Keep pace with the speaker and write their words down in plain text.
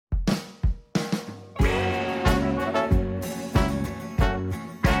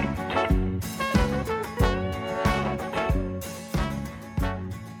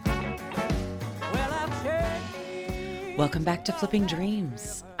Welcome back to Flipping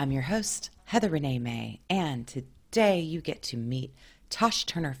Dreams. I'm your host, Heather Renee May, and today you get to meet Tash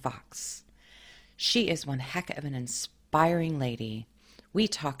Turner Fox. She is one heck of an inspiring lady. We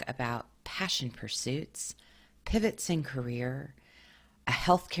talk about passion pursuits, pivots in career, a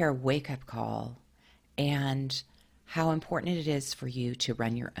healthcare wake-up call, and how important it is for you to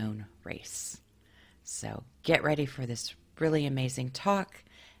run your own race. So get ready for this really amazing talk,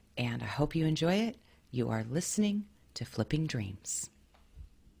 and I hope you enjoy it. You are listening to Flipping Dreams.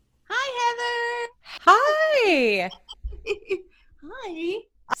 Hi, Hi! Heather. Hi.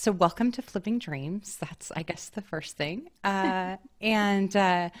 So welcome to Flipping Dreams. That's, I guess, the first thing. As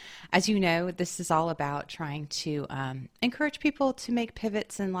you know, this is all about trying to encourage people to make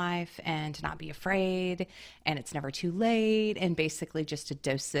pivots in life and to not be afraid, and it's never too late, and basically just a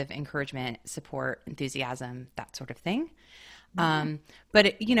dose of encouragement, support, enthusiasm, that sort of thing.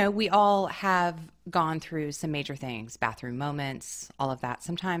 But we all have gone through some major things, bathroom moments, all of that.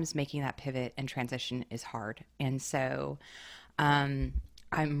 Sometimes making that pivot and transition is hard. And so, I'm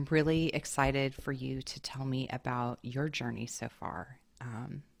really excited for you to tell me about your journey so far.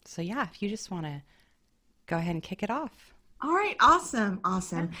 So yeah, if you just want to go ahead and kick it off. All right. Awesome.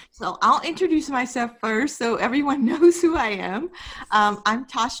 So I'll introduce myself first so everyone knows who I am. I'm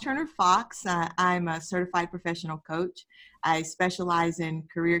Tash Turner Fox. I'm a certified professional coach. I specialize in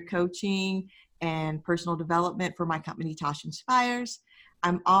career coaching and personal development for my company, Tash Inspires.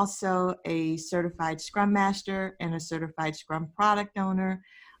 I'm also a certified Scrum Master and a certified Scrum Product Owner,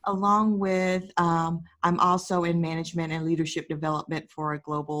 along with I'm also in management and leadership development for a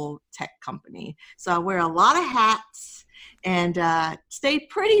global tech company. So I wear a lot of hats and stay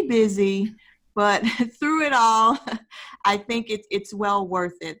pretty busy, but through it all, I think it's well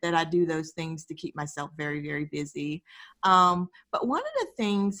worth it that I do those things to keep myself very, very busy. But one of the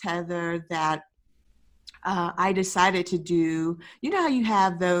things, Heather, that I decided to do, you know how you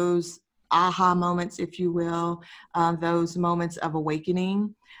have those aha moments, if you will, those moments of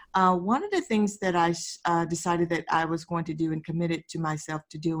awakening. One of the things that I decided that I was going to do and committed to myself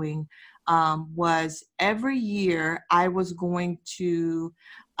to doing was every year I was going to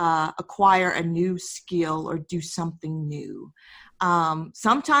acquire a new skill or do something new.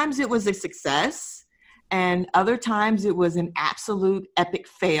 Sometimes it was a success, and other times it was an absolute epic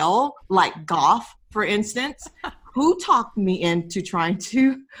fail, like golf, for instance. Who talked me into trying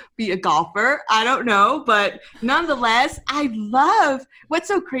to be a golfer? I don't know, but nonetheless, what's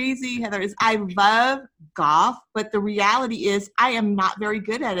so crazy, Heather, is I love golf, but the reality is I am not very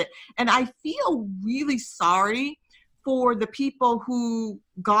good at it. And I feel really sorry for the people who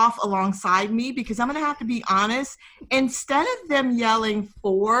golf alongside me, because I'm going to have to be honest, instead of them yelling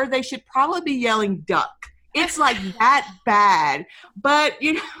four, they should probably be yelling duck. It's like that bad. But,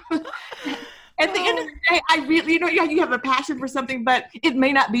 at the end of the day, I really, you have a passion for something, but it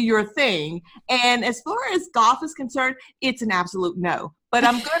may not be your thing. And as far as golf is concerned, it's an absolute no. But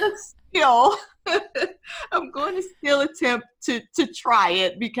I'm going to still attempt to try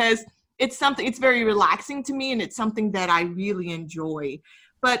it, because it's very relaxing to me, and it's something that I really enjoy.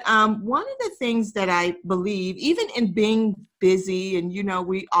 But one of the things that I believe, even in being busy, and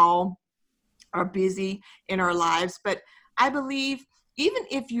we all are busy in our lives, but I believe even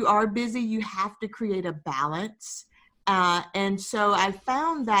if you are busy, you have to create a balance. And so I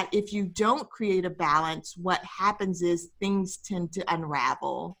found that if you don't create a balance, what happens is things tend to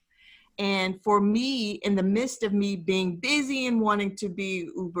unravel. And for me, in the midst of me being busy and wanting to be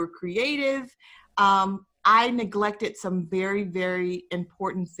uber creative, I neglected some very, very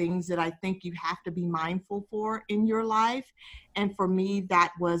important things that I think you have to be mindful for in your life. And for me,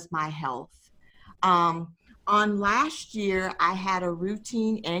 that was my health. On last year, I had a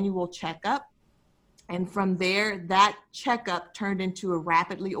routine annual checkup. And from there, that checkup turned into a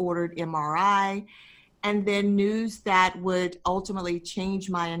rapidly ordered MRI, and then news that would ultimately change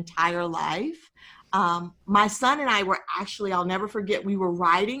my entire life. My son and I were actually, I'll never forget, we were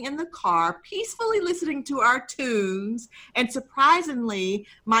riding in the car, peacefully listening to our tunes. And surprisingly,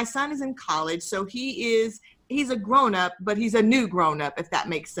 my son is in college, so he's a grown-up, but he's a new grown-up, if that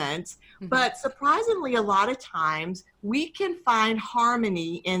makes sense. Mm-hmm. But surprisingly, a lot of times we can find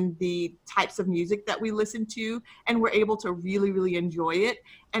harmony in the types of music that we listen to, and we're able to really, really enjoy it.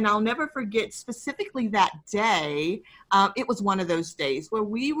 And I'll never forget, specifically that day, it was one of those days where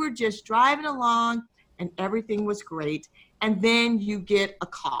we were just driving along and everything was great. And then you get a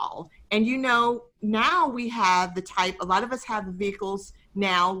call. And now we have a lot of us have vehicles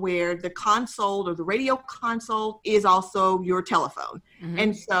now where the console or the radio console is also your telephone. Mm-hmm.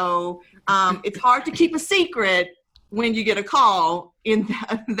 And so it's hard to keep a secret when you get a call in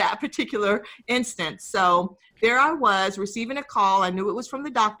that particular instance. So there I was receiving a call. I knew it was from the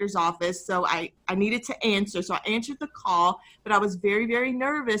doctor's office, so I needed to answer. So I answered the call, but I was very, very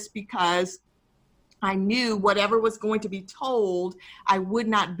nervous because I knew whatever was going to be told, I would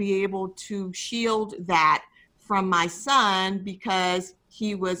not be able to shield that from my son because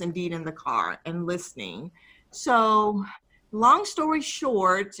he was indeed in the car and listening. So long story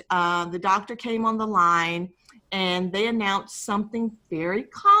short, the doctor came on the line and they announced something very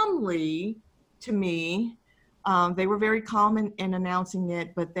calmly to me. They were very calm in announcing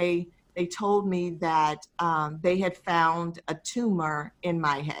it, but they told me that they had found a tumor in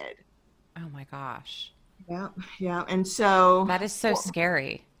my head. Oh my gosh. Yeah, yeah. And so That is so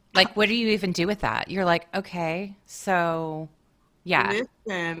scary. Like, what do you even do with that? You're like, okay, so yeah.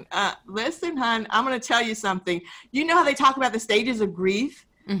 listen, hon, I'm going to tell you something. You know how they talk about the stages of grief?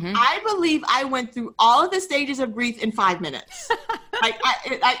 Mm-hmm. I believe I went through all of the stages of grief in 5 minutes. Like,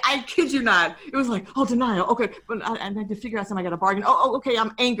 I kid you not. It was like, oh, denial. Okay. But I had to figure out something. I got to bargain. Oh, okay.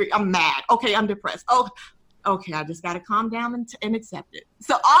 I'm angry. I'm mad. Okay. I'm depressed. Oh, okay. I just got to calm down and accept it.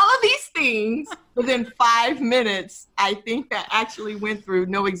 So all of these things within 5 minutes, I think that actually went through,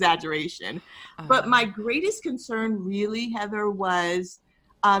 no exaggeration. But my greatest concern really, Heather, was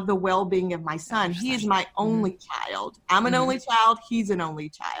the well-being of my son. He is my only child. I'm an only child. He's an only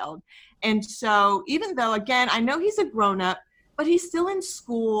child. And so even though, again, I know he's a grown-up, but he's still in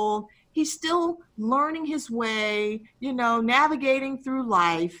school. He's still learning his way, navigating through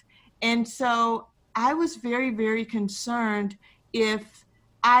life. And so I was very, very concerned if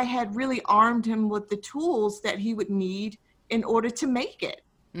I had really armed him with the tools that he would need in order to make it,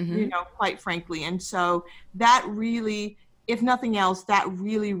 quite frankly. And so that really, if nothing else, that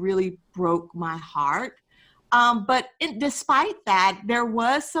really, really broke my heart. But despite that, there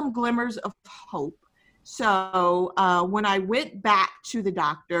was some glimmers of hope. So when I went back to the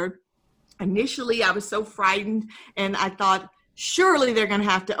doctor, initially I was so frightened and I thought, surely they're going to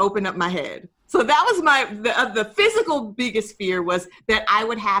have to open up my head. So that was the physical biggest fear, was that I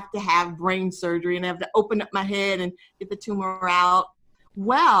would have to have brain surgery and have to open up my head and get the tumor out.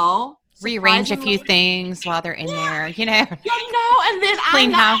 Well, rearrange a few things while they're in there, and then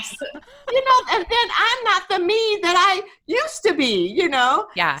clean house. And then I'm not the me that I used to be,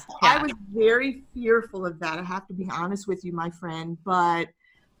 Yeah, So I was very fearful of that. I have to be honest with you, my friend. But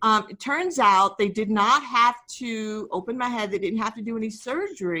it turns out they did not have to open my head. They didn't have to do any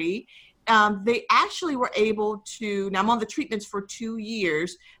surgery. They actually were able to, now I'm on the treatments for 2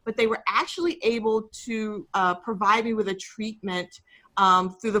 years, but they were actually able to provide me with a treatment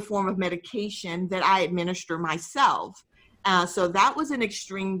through the form of medication that I administer myself. So that was an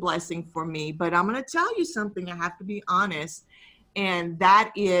extreme blessing for me. But I'm going to tell you something, I have to be honest, and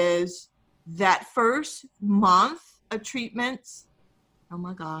that is that first month of treatments, oh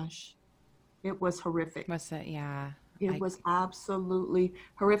my gosh, it was horrific. Was it? Yeah. It was absolutely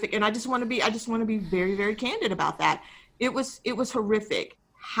horrific. And I just want to be very, very candid about that. It was horrific.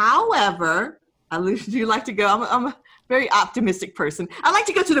 However, I do like to go, I'm a very optimistic person. I like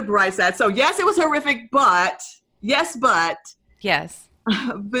to go to the bright side. So yes, it was horrific, but yes.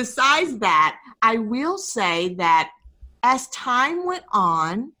 Besides that, I will say that as time went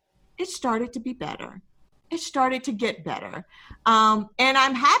on, it started to be better. It started to get better. And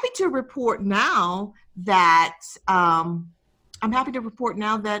I'm happy to report now that I'm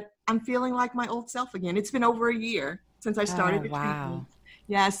feeling like my old self again. It's been over a year since I started the treatment.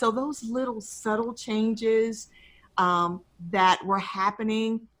 Yeah, so those little subtle changes that were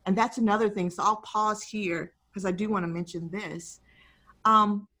happening, and that's another thing. So I'll pause here because I do want to mention this.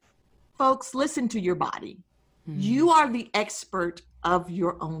 Folks, listen to your body. You are the expert of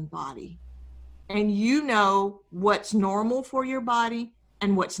your own body. And you know what's normal for your body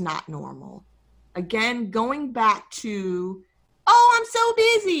and what's not normal. Again, going back to, I'm so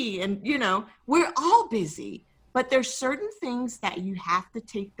busy. And, we're all busy. But there's certain things that you have to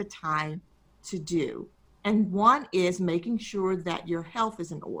take the time to do. And one is making sure that your health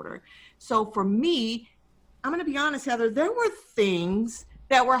is in order. So for me, I'm going to be honest, Heather, there were things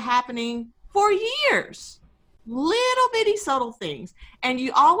that were happening for years. Little bitty subtle things. And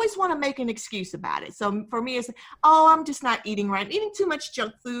you always want to make an excuse about it. So for me, it's, I'm just not eating right. I'm eating too much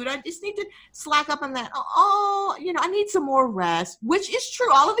junk food. I just need to slack up on that. I need some more rest, which is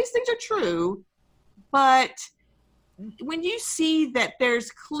true. All of these things are true. But when you see that there's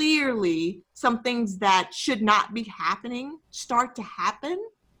clearly some things that should not be happening start to happen,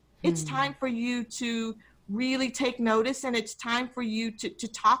 it's time for you to really take notice, and it's time for you to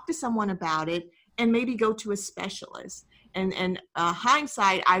talk to someone about it and maybe go to a specialist. And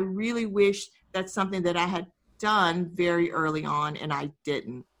hindsight, I really wish that's something that I had done very early on, and I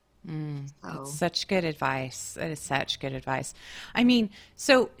didn't. That's So, such good advice. That is such good advice. I mean,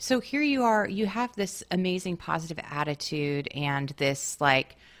 so here you are, you have this amazing positive attitude and this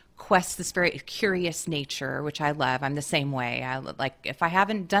like quest, this very curious nature, which I love. I'm the same way. I like if I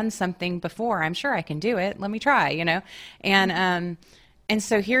haven't done something before, I'm sure I can do it. Let me try, you know? And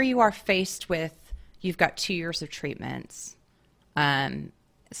so here you are faced with you've got 2 years of treatments. Um,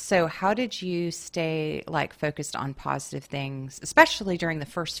 so how did you stay like focused on positive things, especially during the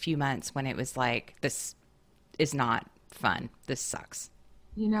first few months when it was like, this is not fun. This sucks.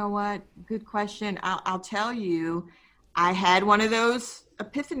 you know what? Good question. I'll tell you, I had one of those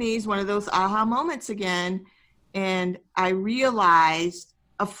epiphanies, one of those aha moments again. And I realized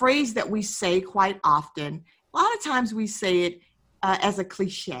a phrase that we say quite often. A lot of times we say it as a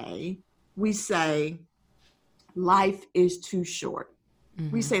cliche. We say, life is too short. We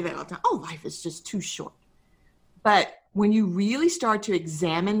Mm-hmm. say that all the time. Oh, life is just too short. But when you really start to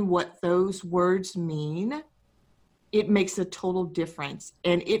examine what those words mean, it makes a total difference.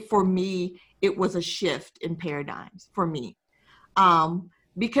 And for me, it was a shift in paradigms for me. Um,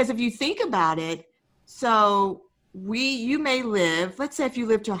 because if you think about it, so you may live, let's say if you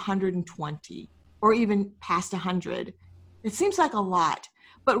live to 120 or even past 100, it seems like a lot,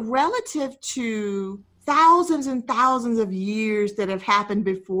 but relative to thousands and thousands of years that have happened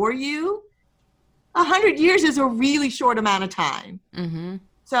before you, 100 years is a really short amount of time. Mm-hmm.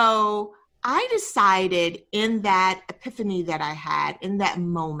 So I decided in that epiphany that I had in that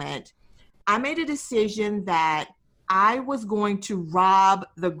moment, I made a decision that I was going to rob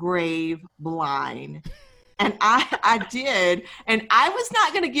the grave blind. And I did. And I was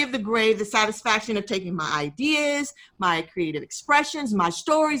not going to give the grave the satisfaction of taking my ideas, my creative expressions, my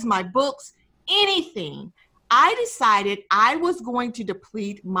stories, my books, anything. I decided I was going to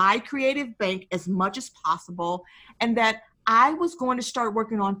deplete my creative bank as much as possible, and that I was going to start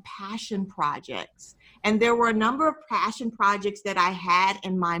working on passion projects. And there were a number of passion projects that I had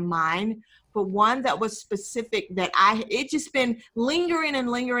in my mind, but one that was specific that it just been lingering and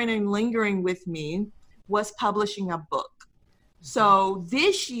lingering and lingering with me was publishing a book. So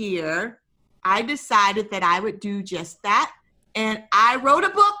this year, I decided that I would do just that. And I wrote a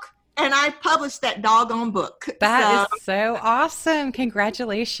book and I published that doggone book. That So is so awesome.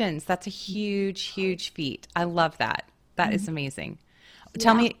 Congratulations. That's a huge, huge feat. I love that. That is amazing.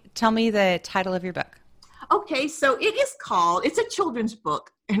 yeah. Tell me the title of your book. Okay, so it's a children's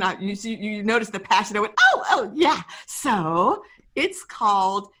book. And you notice the passion. I went, oh, yeah. So it's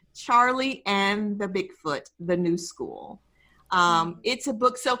called Charlie and the Bigfoot, The New School. It's a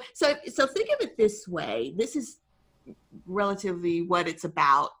book. So think of it this way. This is relatively what it's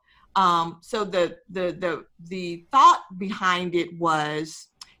about. So the thought behind it was,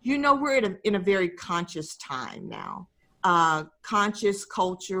 we're in a very conscious time now, conscious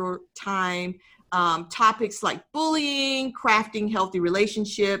culture time. Topics like bullying, crafting healthy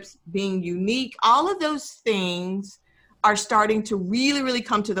relationships, being unique, all of those things are starting to really, really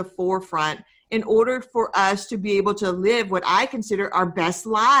come to the forefront in order for us to be able to live what I consider our best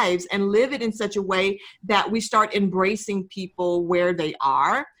lives and live it in such a way that we start embracing people where they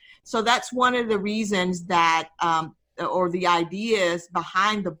are. So that's one of the reasons that, or the ideas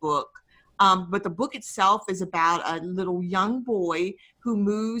behind the book. But the book itself is about a little young boy who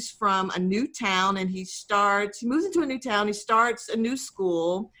moves from a new town, and he moves into a new town, he starts a new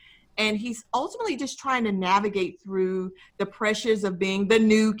school, and he's ultimately just trying to navigate through the pressures of being the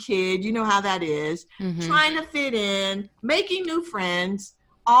new kid. You know how that is, Mm-hmm. trying to fit in, making new friends,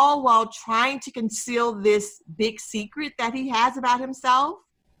 all while trying to conceal this big secret that he has about himself.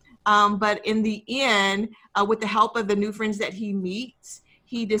 But in the end, with the help of the new friends that he meets,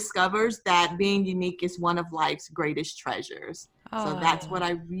 he discovers that being unique is one of life's greatest treasures. So that's Oh, what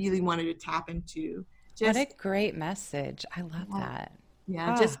I really wanted to tap into. what a Just, great message. I love that.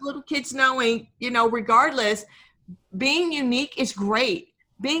 yeah, Oh, just little kids knowing, regardless, being unique is great.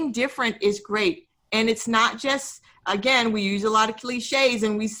 Being different is great. And it's not just, again, we use a lot of cliches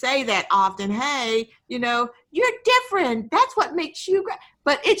and we say that often, hey, you're different. That's what makes you great.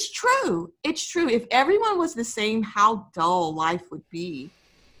 But it's true. It's true. If everyone was the same, how dull life would be.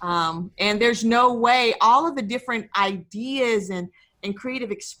 And there's no way all of the different ideas and creative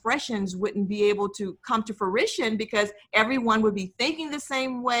expressions wouldn't be able to come to fruition because everyone would be thinking the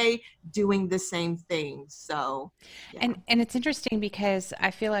same way, doing the same things. So, yeah. and it's interesting because I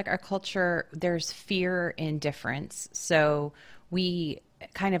feel like our culture, there's fear in difference. So we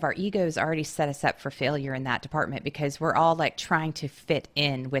kind of our egos already set us up for failure in that department because we're all like trying to fit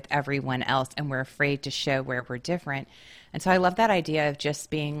in with everyone else and we're afraid to show where we're different. And so I love that idea of just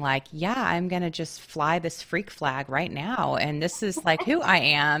being like, yeah, I'm going to just fly this freak flag right now. And this is like who I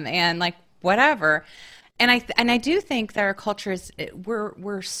am and like whatever. And I do think that our culture is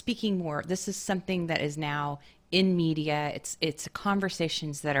we're speaking more. This is something that is now in media. It's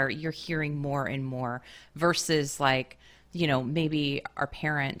conversations that are you're hearing more and more versus like, you know, maybe our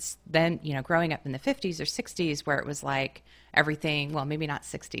parents then, you know, growing up in the 50s or 60s where it was like everything, well, maybe not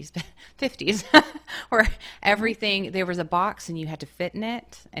 60s, but 50s, where everything, there was a box and you had to fit in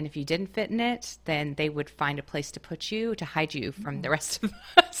it. And if you didn't fit in it, then they would find a place to put you to hide you from the rest of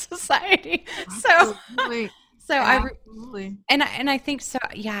society. So, Absolutely. so Absolutely. and I think so,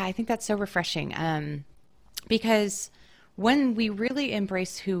 yeah, I think that's so refreshing. Because when we really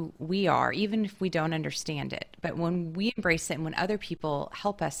embrace who we are, even if we don't understand it, but when we embrace it and when other people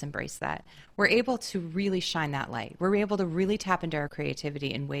help us embrace that, we're able to really shine that light. We're able to really tap into our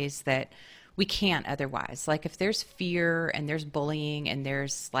creativity in ways that we can't otherwise. Like if there's fear and there's bullying and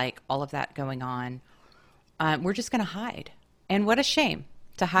there's like all of that going on, we're just going to hide. And what a shame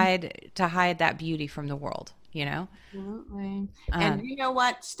to hide that beauty from the world, you know? Absolutely. And you know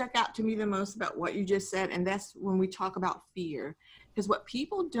what stuck out to me the most about what you just said, and that's when we talk about fear, because what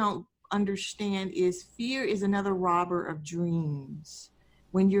people don't understand is fear is another robber of dreams.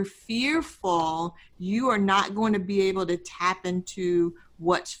 When you're fearful, you are not going to be able to tap into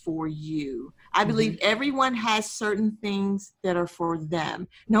what's for you. I believe everyone has certain things that are for them,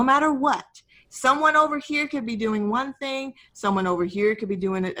 no matter what. Someone over here could be doing one thing, someone over here could be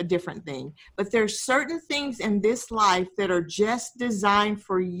doing a different thing. But there's certain things in this life that are just designed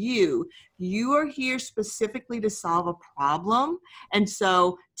for you. You are here specifically to solve a problem. And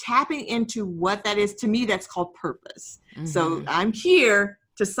so tapping into what that is, to me, that's called purpose. So I'm here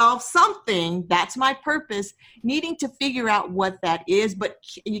to solve something. That's my purpose, needing to figure out what that is. But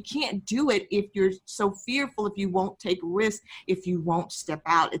you can't do it if you're so fearful, if you won't take risks, if you won't step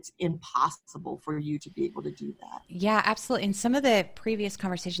out. It's impossible for you to be able to do that. Yeah, absolutely. In some of the previous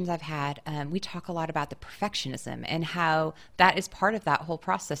conversations I've had, we talk a lot about the perfectionism and how that is part of that whole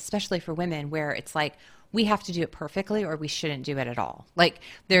process, especially for women, where it's like, we have to do it perfectly or we shouldn't do it at all. Like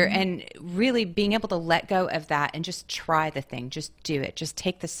there, and really being able to let go of that and just try the thing, just do it, just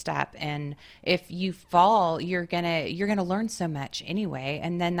take the step. And if you fall, you're going to learn so much anyway.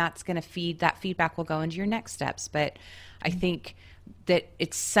 And then that's going to that feedback will go into your next steps. But I think that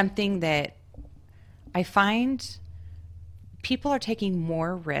it's something that I find people are taking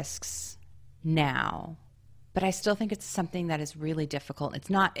more risks now, but I still think it's something that is really difficult. It's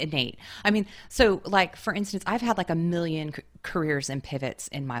not innate. I mean, so like, for instance, I've had like a million careers and pivots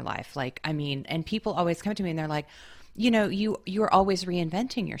in my life. Like, I mean, and people always come to me and they're like, you know, you're always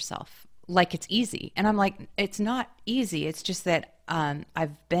reinventing yourself like it's easy. And I'm like, it's not easy. It's just that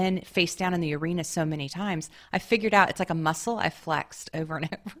I've been face down in the arena so many times. I figured out it's like a muscle I've flexed over and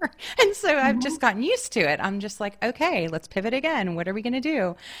over. And so I've just gotten used to it. I'm just like, okay, let's pivot again. What are we going to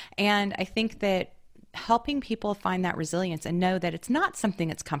do? And I think that helping people find that resilience and know that it's not something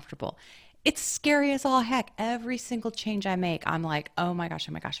that's comfortable. It's scary as all heck. Every single change I make, I'm like, oh my gosh,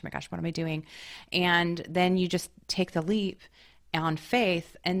 oh my gosh, oh my gosh, what am I doing? And then you just take the leap on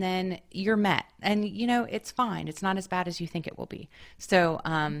faith and then you're met. And, you know, it's fine. It's not as bad as you think it will be. So,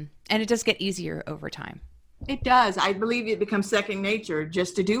 and it does get easier over time. It does. I believe it becomes second nature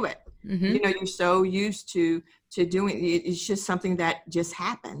just to do it. You know, you're so used to doing it. It's just something that just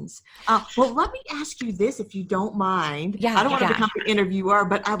happens. Well, let me ask you this, if you don't mind. Yeah, I don't want to become an interviewer,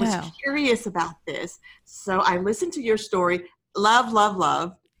 but I was curious about this. So I listened to your story. Love, love,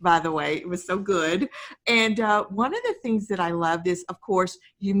 love. By the way, it was so good. And one of the things that I loved is, of course,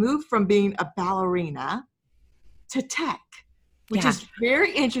 you moved from being a ballerina to tech, which is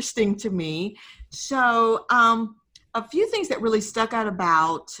very interesting to me. So a few things that really stuck out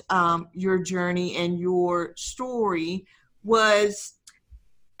about your journey and your story was,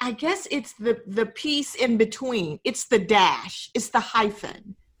 I guess it's the piece in between. It's the dash. It's the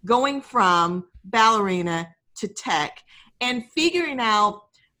hyphen. Going from ballerina to tech and figuring out,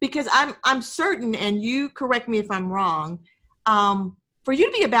 because I'm certain, and you correct me if I'm wrong, for you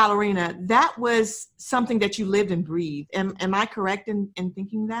to be a ballerina, that was something that you lived and breathed. Am I correct in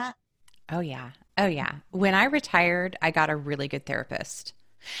thinking that? Oh, yeah. Oh, yeah. When I retired, I got a really good therapist.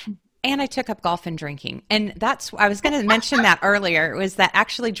 And I took up golf and drinking. And I was going to mention that earlier, was that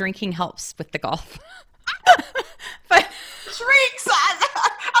actually drinking helps with the golf. But drinks,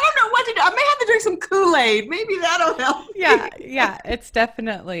 I don't know what to do. I may have to drink some Kool-Aid. Maybe that'll help. Yeah, it's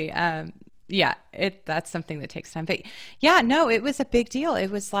definitely, Yeah, that's something that takes time. But yeah, no, it was a big deal. It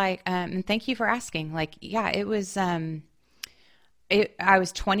was like, and thank you for asking. Like, yeah, it was. I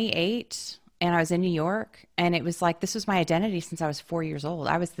was 28 and I was in New York, and it was like this was my identity since I was 4 years old.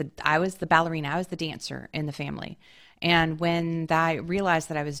 I was the ballerina. I was the dancer in the family. And when I realized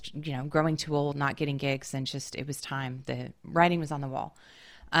that I was, growing too old, not getting gigs, and just it was time. The writing was on the wall.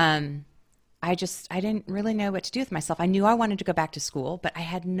 Um, I didn't really know what to do with myself. I knew I wanted to go back to school, but I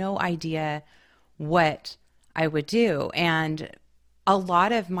had no idea what I would do. And a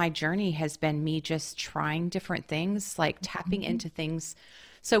lot of my journey has been me just trying different things, like tapping Mhm. into things.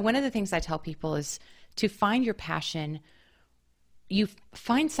 So one of the things I tell people is to find your passion. You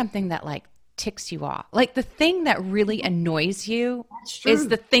find something that like ticks you off. Like the thing that really annoys you That's is true.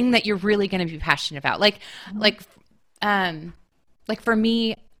 the thing that you're really going to be passionate about. Mhm. Like um like for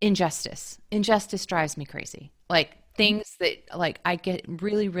me, injustice drives me crazy. Like things that like I get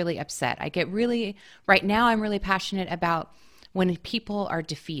really really upset. I get really right now I'm really passionate about when people are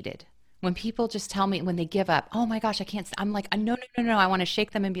defeated. When people just tell me when they give up, oh my gosh, I can't. I'm like, no, no, no, no. I want to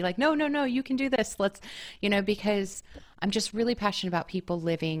shake them and be like, no, no, no, you can do this. Let's, because I'm just really passionate about people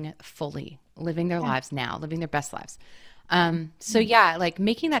living fully, living their Yeah. lives now, living their best lives. So Mhm. yeah, like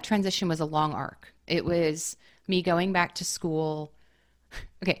making that transition was a long arc. It was me going back to school.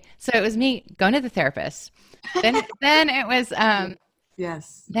 Okay, so it was me going to the therapist. Then it was Yes.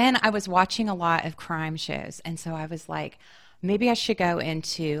 Yes. then I was watching a lot of crime shows, and so I was like, maybe I should go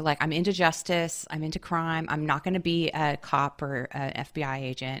into like I'm into justice, I'm into crime. I'm not going to be a cop or an FBI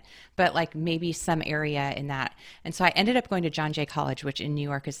agent, but like maybe some area in that. And so I ended up going to John Jay College, which in New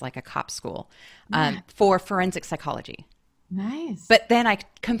York is like a cop school Yeah. for forensic psychology. Nice. But then I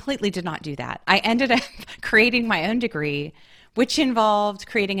completely did not do that. I ended up creating my own degree, which involved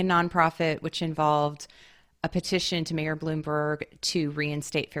creating a nonprofit, which involved a petition to Mayor Bloomberg to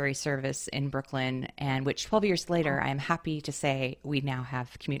reinstate ferry service in Brooklyn, and which 12 years later, I am happy to say we now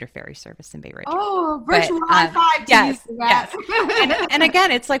have commuter ferry service in Bay Ridge. Oh, But virtual high five to you yes, for yes. And that. and again,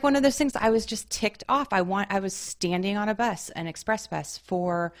 it's like one of those things I was just ticked off. I was standing on a bus, an express bus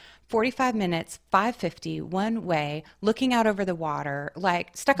for 45 minutes, 550 one way, looking out over the water,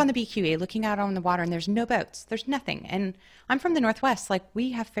 like stuck on the BQE, looking out on the water, and there's no boats. There's nothing. And I'm from the Northwest, like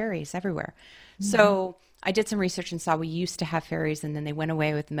we have ferries everywhere. Mhm. So I did some research and saw we used to have ferries, and then they went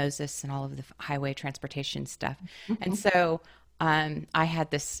away with Moses and all of the highway transportation stuff. And so I had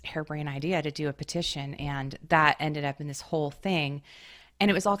this harebrained idea to do a petition, and that ended up in this whole thing.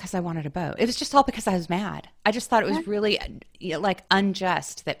 And it was all because I wanted a boat. It was just all because I was mad. I just thought it Yeah. was really like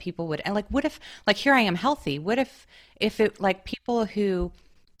unjust that people would, and like, what if, like, here I am healthy. What if it, like, people who,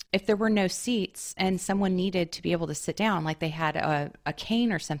 if there were no seats and someone needed to be able to sit down, like they had a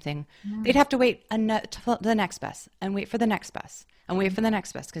cane or something, they'd have to wait to the next bus and wait for the next bus and wait for the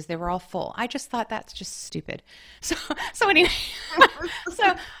next bus because they were all full. I just thought that's just stupid. So, so anyway,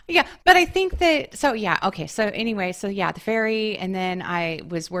 so yeah, but I think that, so yeah, okay. So anyway, so yeah, the ferry, and then I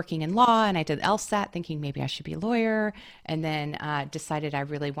was working in law and I did LSAT thinking maybe I should be a lawyer, and then decided I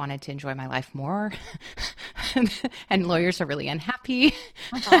really wanted to enjoy my life more. And lawyers are really unhappy.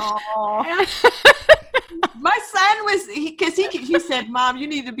 Oh. My son was because he said, "Mom, you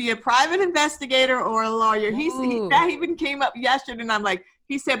need to be a private investigator or a lawyer." Ooh, That even came up yesterday, and I'm like,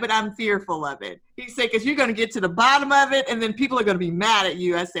 he said, "But I'm fearful of it." He said, "Because you're going to get to the bottom of it, and then people are going to be mad at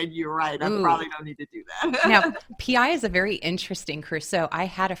you." I said, "You're right. I ooh. probably don't need to do Now, that." PI is a very interesting career. So I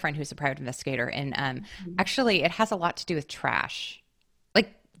had a friend who's a private investigator, and actually, it has a lot to do with trash.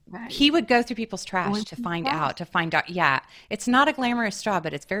 Like Right. he would go through people's trash Going through trash. to find out. Yeah, it's not a glamorous job,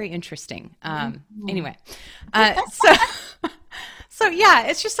 but it's very interesting. Mhm. Anyway, so so yeah,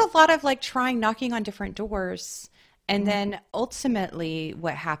 it's just a lot of like trying, knocking on different doors. And then ultimately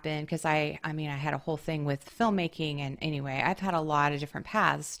what happened, because I mean, I had a whole thing with filmmaking. And anyway, I've had a lot of different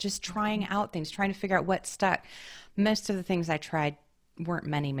paths, just trying out things, trying to figure out what stuck. Most of the things I tried weren't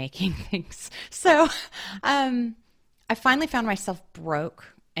money making things. So um, I finally found myself broke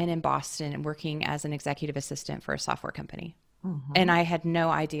and in Boston and working as an executive assistant for a software company. And Mhm. I had no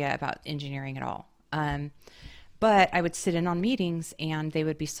idea about engineering at all. But I would sit in on meetings and they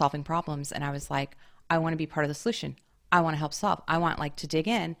would be solving problems. And I was like, I want to be part of the solution. I want to help solve. I want like to dig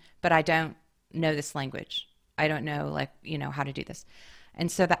in, but I don't know this language. I don't know like, how to do this.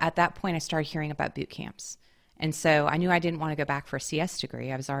 And so at that point I started hearing about boot camps. And so I knew I didn't want to go back for a CS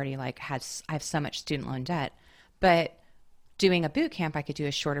degree. I was already like I have so much student loan debt. But doing a boot camp, I could do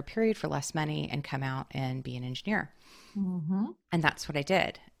a shorter period for less money and come out and be an engineer. Mhm. And that's what I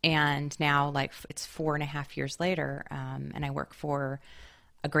did. And now, like, it's 4.5 years later, and I work for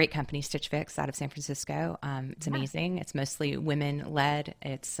a great company, Stitch Fix, out of San Francisco. It's amazing. It's mostly women led.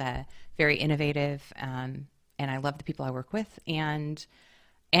 It's very innovative, and I love the people I work with. And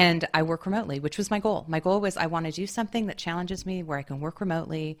I work remotely, which was my goal. My goal was I want to do something that challenges me, where I can work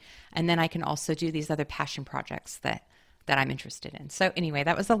remotely, and then I can also do these other passion projects that I'm interested in. So anyway,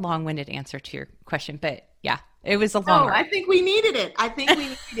 that was a long-winded answer to your question, but yeah, it was a long No, one. I think we needed it. I think we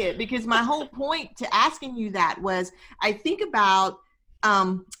needed it because my whole point to asking you that was I think about,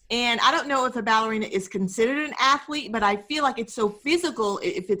 and I don't know if a ballerina is considered an athlete, but I feel like it's so physical.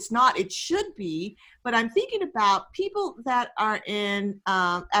 If it's not, it should be. But I'm thinking about people that are in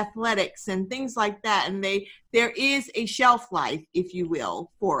athletics and things like that, and there is a shelf life, if you will,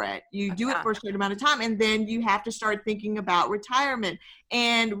 for it. You do it Yeah. for a certain amount of time, and then you have to start thinking about retirement.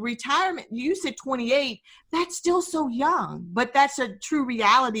 And retirement, you said 28, that's still so young, but that's a true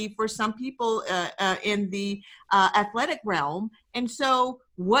reality for some people in the athletic realm. And so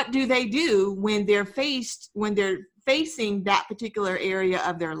what do they do when they're facing that particular area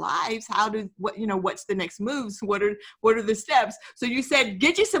of their lives? What's the next moves? What are the steps? So you said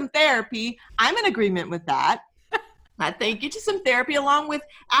get you some therapy. I'm in agreement with that. I think get you some therapy along with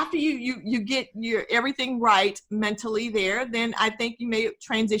after you get your everything right mentally there, then I think you may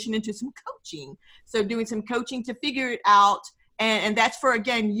transition into some coaching. So doing some coaching to figure it out. And that's for,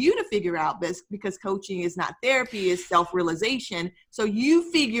 again, you to figure out this because coaching is not therapy, is self-realization. So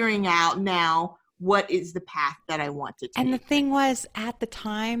you figuring out now what is the path that I want to And the take. thing was, at the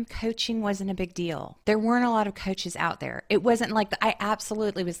time, coaching wasn't a big deal. There weren't a lot of coaches out there. It wasn't like I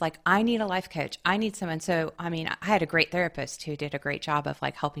absolutely was like, I need a life coach. I need someone. So, I mean, I had a great therapist who did a great job of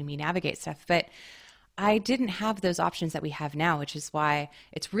like helping me navigate stuff, but I didn't have those options that we have now, which is why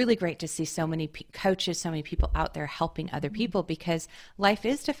it's really great to see so many coaches, so many people out there helping other people because life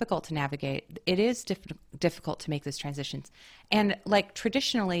is difficult to navigate. It is difficult to make those transitions. And like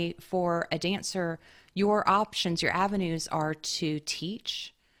traditionally for a dancer, your options, your avenues are to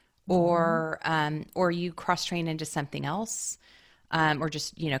teach Mm-hmm. or you cross train into something else, or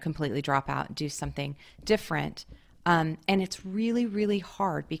just, completely drop out and do something different. And it's really, really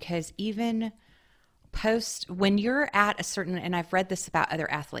hard because even when you're at a certain, and I've read this about other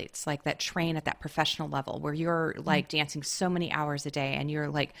athletes like that train at that professional level where you're like dancing so many hours a day and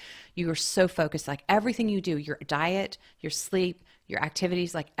you're so focused, like everything you do, your diet, your sleep, your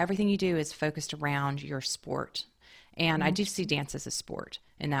activities, like everything you do is focused around your sport. And I do see dance as a sport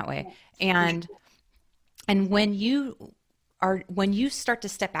in that way. And and when you start to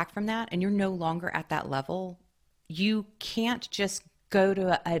step back from that and you're no longer at that level, you can't just go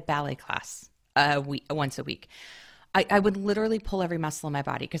to a ballet class once a week. I would literally pull every muscle in my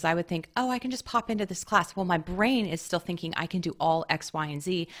body because I would think, oh, I can just pop into this class. Well, my brain is still thinking I can do all X, Y, and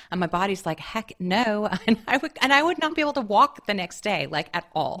Z, and my body's like, heck no, and I would not be able to walk the next day, like at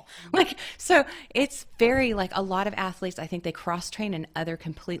all. Like so, it's very like a lot of athletes. I think they cross train in other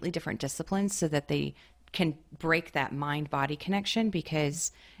completely different disciplines so that they can break that mind body connection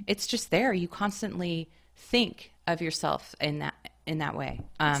because it's just there. You constantly think of yourself in that way.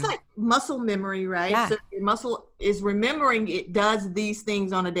 It's like muscle memory, right? Yeah. So your muscle is remembering it does these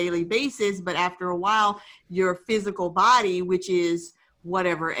things on a daily basis, but after a while, your physical body, which is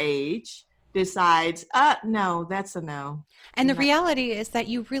whatever age, decides, no, that's a no. And the No. reality is that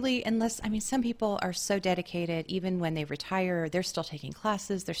you really, unless, I mean, some people are so dedicated, even when they retire, they're still taking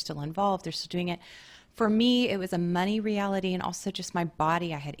classes, they're still involved, they're still doing it. For me, it was a money reality and also just my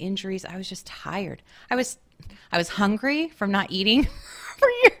body. I had injuries. I was just tired. I was hungry from not eating for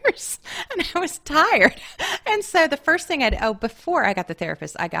years and I was tired. And so the first thing before I got the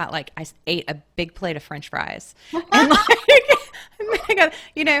therapist, I ate a big plate of French fries and like, I got,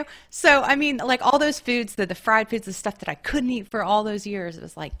 so I mean, like all those foods, the fried foods, the stuff that I couldn't eat for all those years, it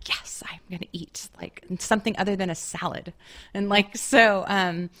was like, yes, I'm going to eat like something other than a salad. And like, so,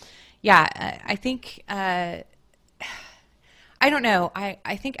 yeah, I think, I don't know.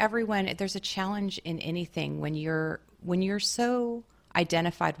 I think there's a challenge in anything when you're so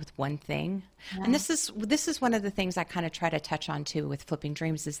identified with one thing. And Yeah. this is one of the things I kind of try to touch on too with flipping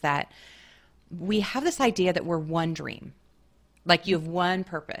dreams is that we have this idea that we're one dream. Like you have one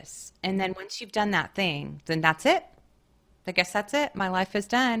purpose. And then once you've done that thing, then that's it. I guess that's it. My life is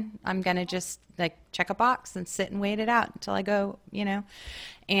done. I'm going to just like check a box and sit and wait it out until I go.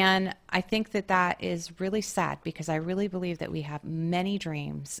 And I think that that is really sad because I really believe that we have many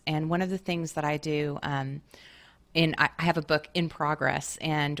dreams. And one of the things that I do, I have a book in progress.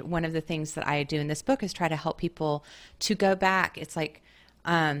 And one of the things that I do in this book is try to help people to go back. It's like,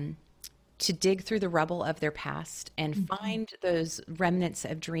 to dig through the rubble of their past and find those remnants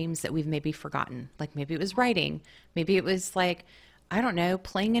of dreams that we've maybe forgotten. Like maybe it was writing, maybe it was like I don't know,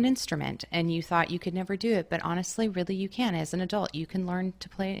 playing an instrument and you thought you could never do it, but honestly, really you can. As an adult, you can learn to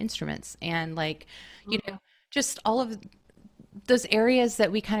play instruments. And like, just all of those areas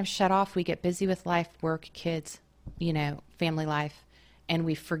that we kind of shut off, we get busy with life, work, kids, family life, and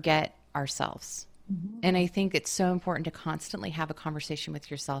we forget ourselves. And I think it's so important to constantly have a conversation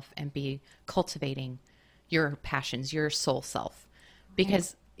with yourself and be cultivating your passions, your soul self. Right.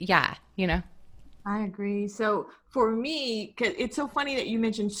 Because, yeah, I agree. So for me, 'cause it's so funny that you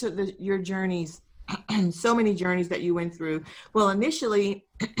mentioned your journeys, so many journeys that you went through. Well, initially,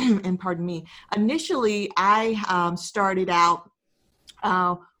 and pardon me, initially I started out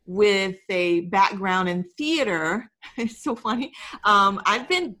uh, with a background in theater. It's so funny. I've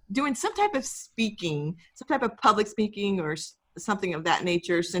been doing some type of speaking, some type of public speaking or something of that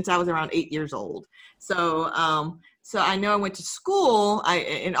nature since I was around 8 years old. So I know I went to school.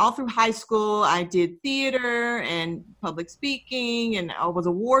 And all through high school, I did theater and public speaking, and I was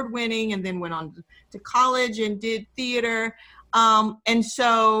award winning, and then went on to college and did theater. And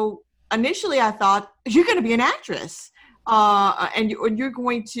so initially, I thought you're going to be an actress, and you're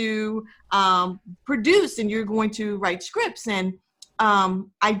going to produce, and you're going to write scripts. And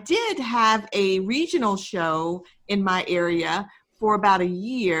I did have a regional show in my area for about a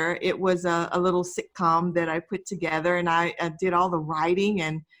year. It was a little sitcom that I put together, and I did all the writing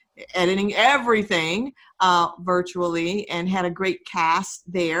and editing, everything virtually, and had a great cast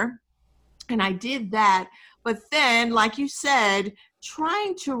there. And I did that. But then, like you said,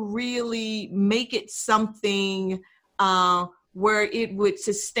 trying to really make it something where it would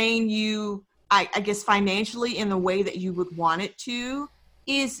sustain you, I guess, financially in the way that you would want it to,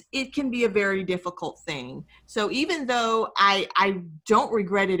 it can be a very difficult thing. So even though I don't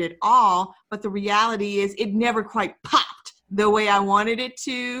regret it at all, but the reality is it never quite popped the way I wanted it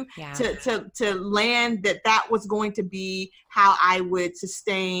yeah. to land, that was going to be how I would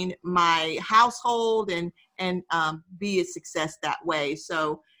sustain my household and be a success that way.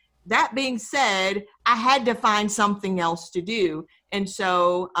 So that being said, I had to find something else to do. And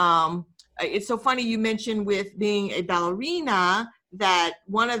so it's so funny you mentioned with being a ballerina that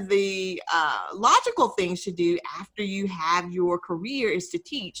one of the logical things to do after you have your career is to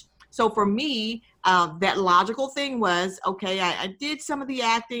teach. So for me, that logical thing was, okay, I did some of the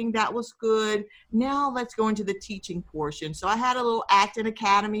acting, that was good. Now let's go into the teaching portion. So I had a little acting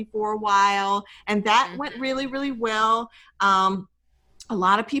academy for a while, and that went really, really well. A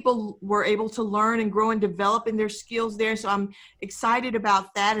lot of people were able to learn and grow and develop in their skills there. So I'm excited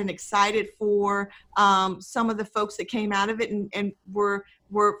about that, and excited for some of the folks that came out of it and were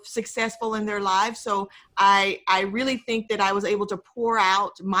successful in their lives. So I really think that I was able to pour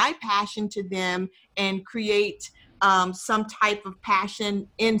out my passion to them and create some type of passion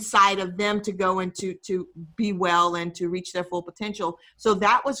inside of them to go and to be well and to reach their full potential. So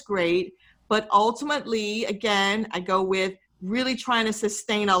that was great. But ultimately, again, I go with really trying to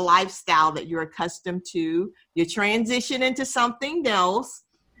sustain a lifestyle that you're accustomed to. You transition into something else.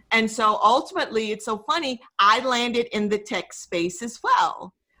 And so ultimately, it's so funny, I landed in the tech space as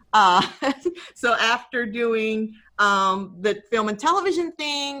well. Uh, so after doing the film and television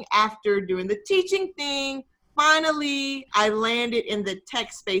thing, after doing the teaching thing, finally, I landed in the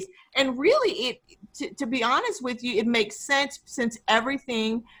tech space. And really, to be honest with you, it makes sense since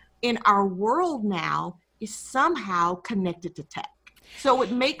everything in our world now is somehow connected to tech. So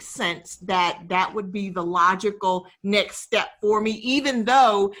it makes sense that that would be the logical next step for me, even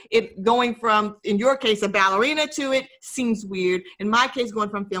though it going from, in your case, a ballerina to it seems weird. In my case, going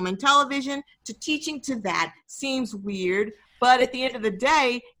from film and television to teaching to that seems weird. But at the end of the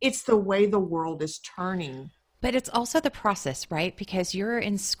day, it's the way the world is turning. But it's also the process, right? Because you're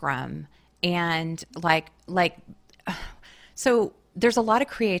in Scrum and so there's a lot of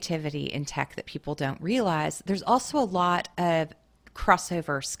creativity in tech that people don't realize. There's also a lot of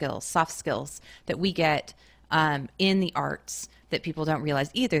crossover skills, soft skills that we get in the arts that people don't realize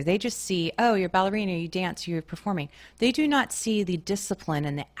either. They just see, oh, you're a ballerina, you dance, you're performing. They do not see the discipline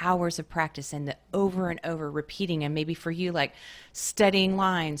and the hours of practice and the over and over repeating, and maybe for you, like studying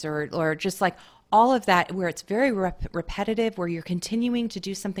lines or just like all of that, where it's very repetitive, where you're continuing to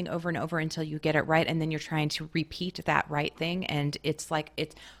do something over and over until you get it right, and then you're trying to repeat that right thing. And it's like,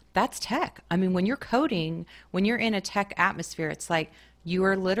 that's tech. I mean, when you're coding, when you're in a tech atmosphere, it's like you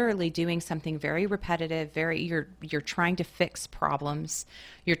are literally doing something very repetitive, you're trying to fix problems,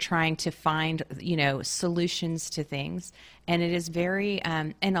 you're trying to find, solutions to things. And it is very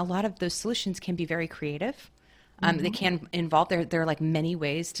and a lot of those solutions can be very creative. They can involve, there are like many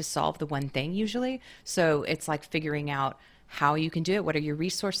ways to solve the one thing usually. So it's like figuring out how you can do it. What are your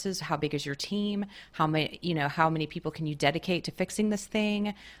resources? How big is your team? How many people can you dedicate to fixing this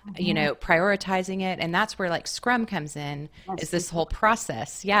thing? Mhm. Prioritizing it. And that's where like Scrum comes in, is Yes, this whole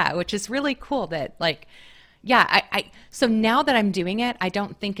process. Yeah, which is really cool that like, yeah, so now that I'm doing it, I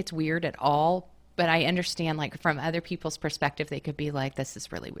don't think it's weird at all. But I understand, like, from other people's perspective, they could be like, this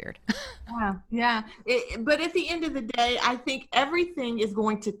is really weird. yeah, yeah. But at the end of the day, I think everything is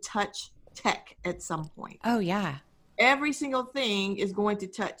going to touch tech at some point. Oh, yeah. Every single thing is going to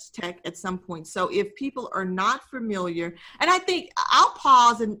touch tech at some point. So if people are not familiar, and I think I'll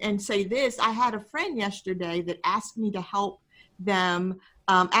pause and say this, I had a friend yesterday that asked me to help them,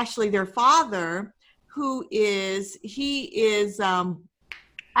 actually their father, he is,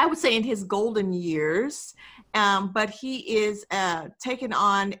 I would say in his golden years, but he is taking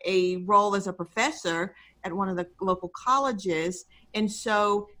on a role as a professor at one of the local colleges. And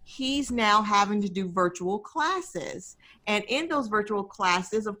so he's now having to do virtual classes. And in those virtual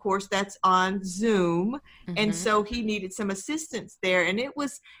classes, of course, that's on Zoom. And Hmm. so he needed some assistance there. And it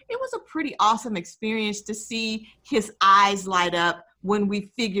was a pretty awesome experience to see his eyes light up when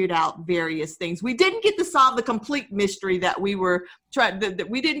we figured out various things. We didn't get to solve the complete mystery that we were that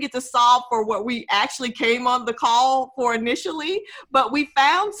we didn't get to solve for what we actually came on the call for initially, but we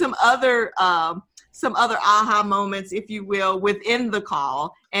found some other aha moments, if you will, within the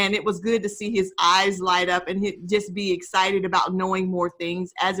call. And it was good to see his eyes light up and just be excited about knowing more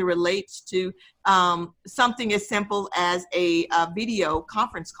things as it relates to something as simple as a video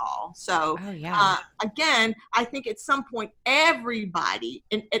conference call. So Oh, yeah. again, I think at some point, everybody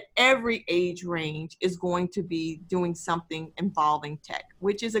at every age range is going to be doing something involving tech,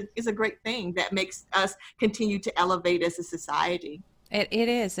 which is a great thing that makes us continue to elevate as a society. It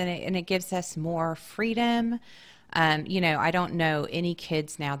is, and it gives us more freedom. I don't know any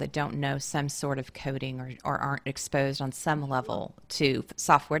kids now that don't know some sort of coding, or aren't exposed on some level to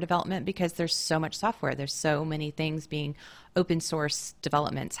software development, because there's so much software. There's so many things being open source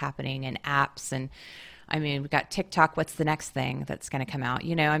developments happening, and apps. And I mean, we've got TikTok. What's the next thing that's going to come out?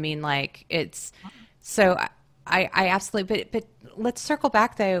 I mean, like, it's so I absolutely, but let's circle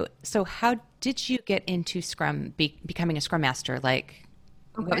back though. So how did you get into Scrum, becoming a Scrum Master? Like,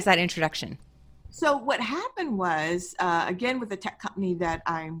 what was Okay. that introduction? So what happened was, again, with the tech company that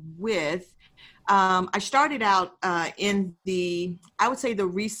I'm with, I started out in I would say the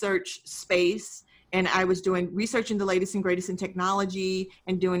research space, and I was doing research in the latest and greatest in technology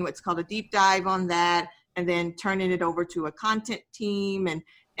and doing what's called a deep dive on that, and then turning it over to a content team and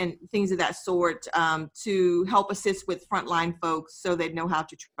things of that sort, to help assist with frontline folks so they know how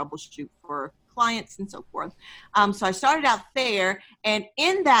to troubleshoot for clients and so forth. So I started out there, and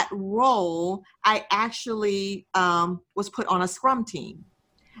in that role, I actually was put on a Scrum team.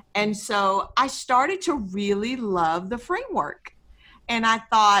 And so I started to really love the framework. And I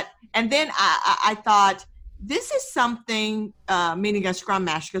thought, and then I thought, this is something, meaning a Scrum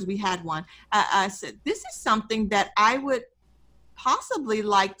Master, because we had one. I said, this is something that I would possibly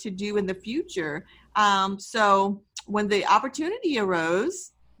like to do in the future. So when the opportunity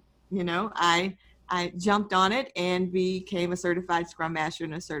arose, I jumped on it and became a certified Scrum Master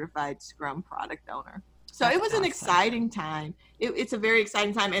and a certified Scrum product owner. So That's it was an awesome. exciting time. It's a very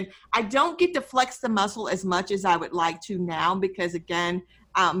exciting time, and I don't get to flex the muscle as much as I would like to now, because again,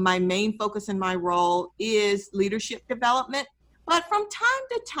 my main focus in my role is leadership development. But from time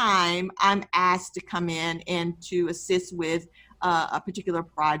to time, I'm asked to come in and to assist with a particular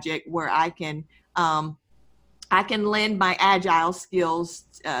project where I can lend my agile skills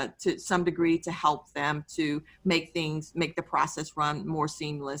to some degree to help them to make the process run more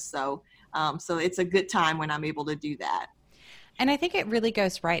seamless. So it's a good time when I'm able to do that. And I think it really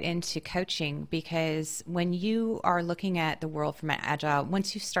goes right into coaching, because when you are looking at the world from an agile,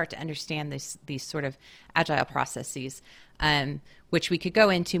 once you start to understand these sort of agile processes, which we could go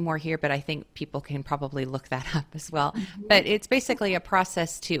into more here, but I think people can probably look that up as well. Mhm. But it's basically a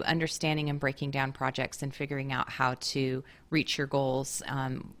process to understanding and breaking down projects and figuring out how to reach your goals.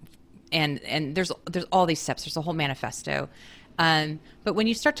 And there's all these steps. There's a whole manifesto. But when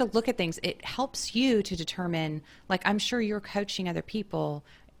you start to look at things, it helps you to determine, like, I'm sure you're coaching other people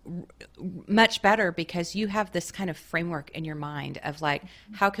much better, because you have this kind of framework in your mind of like,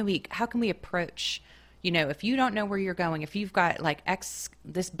 how can we approach, if you don't know where you're going, if you've got like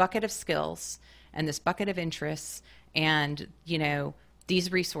this bucket of skills and this bucket of interests, and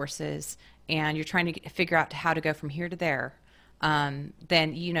these resources, and you're trying to figure out how to go from here to there,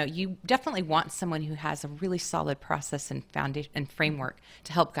 then you definitely want someone who has a really solid process and foundation and framework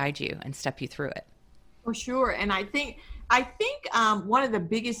to help guide you and step you through it. For sure. And I think one of the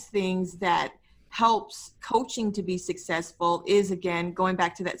biggest things that helps coaching to be successful is, again, going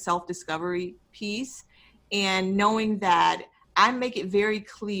back to that self-discovery piece and knowing that I make it very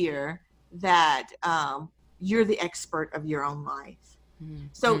clear that you're the expert of your own life.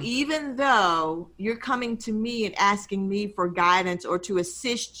 So Mm-hmm. even though you're coming to me and asking me for guidance or to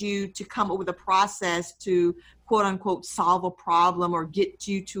assist you to come up with a process to quote unquote solve a problem or get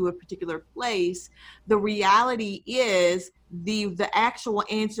you to a particular place, the reality is the actual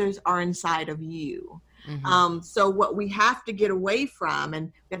answers are inside of you. Mm-hmm. So what we have to get away from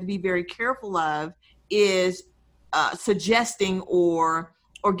and we have to be very careful of is suggesting or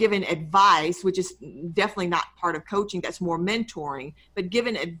giving advice, which is definitely not part of coaching, that's more mentoring, but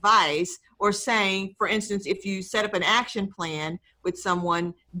giving advice or saying, for instance, if you set up an action plan with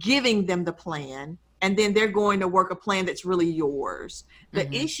someone, giving them the plan, and then they're going to work a plan that's really yours. The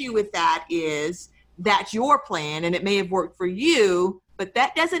Mm-hmm. issue with that is that's your plan and it may have worked for you, but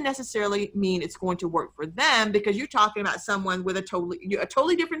that doesn't necessarily mean it's going to work for them because you're talking about someone with a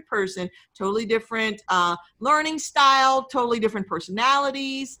totally different person, totally different learning style, totally different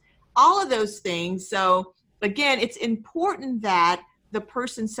personalities, all of those things. So again, it's important that the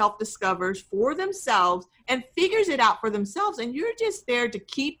person self-discovers for themselves and figures it out for themselves. And you're just there to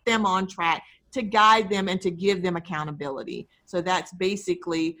keep them on track, to guide them and to give them accountability. So that's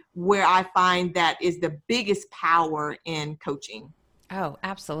basically where I find that is the biggest power in coaching. Oh,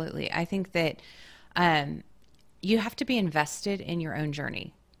 absolutely. I think that um, you have to be invested in your own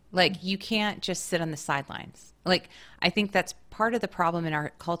journey. Like you can't just sit on the sidelines. Like I think that's part of the problem in our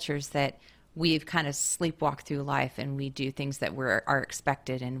cultures that we've kind of sleepwalk through life and we do things that are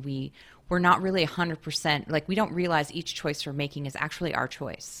expected and we're not really 100% like we don't realize each choice we're making is actually our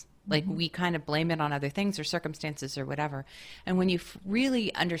choice. Like Mm-hmm. we kind of blame it on other things or circumstances or whatever. And when you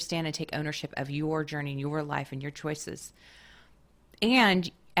really understand and take ownership of your journey, your life and your choices and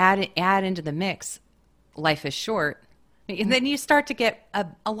add into the mix life is short, and then you start to get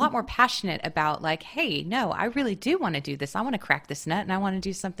a lot more passionate about like, hey, no, I really do want to do this. I want to crack this nut and I want to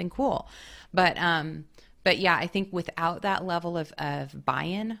do something cool. But yeah, I think without that level of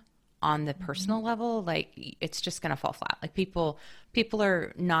buy-in on the personal level, like it's just going to fall flat. Like people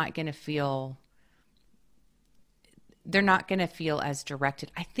are not going to feel, they're not going to feel as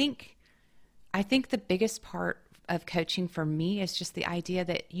directed. I think the biggest part of coaching for me is just the idea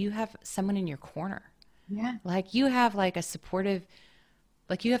that you have someone in your corner. Yeah. Like you have like a supportive,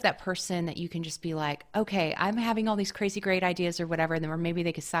 like you have that person that you can just be like, okay, I'm having all these crazy great ideas or whatever, and then or maybe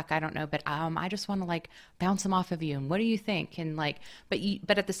they could suck, I don't know, but I just want to like bounce them off of you. And what do you think? And like,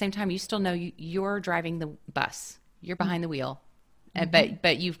 but at the same time, you still know you're driving the bus, you're behind the wheel, Mm-hmm.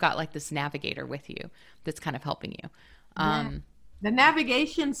 but you've got like this navigator with you that's kind of helping you. Yeah. Um, The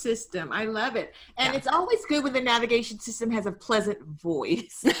navigation system. I love it. And yeah. it's always good when the navigation system has a pleasant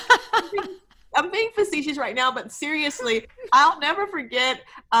voice. I'm being facetious right now, but seriously, I'll never forget.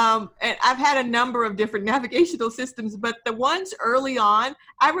 And I've had a number of different navigational systems, but the ones early on,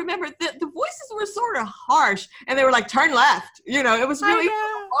 I remember the voices were sort of harsh and they were like, turn left. It was I really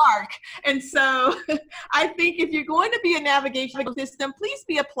know. dark. And so I think if you're going to be a navigational system, please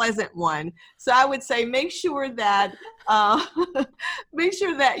be a pleasant one. So I would say uh, make sure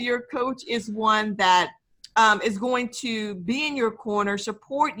that your coach is one that is going to be in your corner,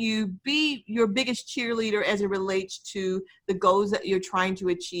 support you, be your biggest cheerleader as it relates to the goals that you're trying to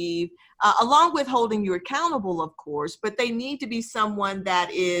achieve, along with holding you accountable, of course. But they need to be someone that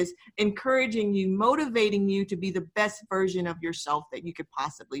is encouraging you, motivating you to be the best version of yourself that you could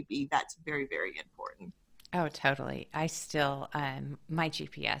possibly be. That's very, very important. Oh, totally. I still, my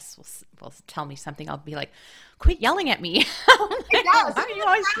GPS will tell me something. I'll be like, quit yelling at me. It Like, does. why are you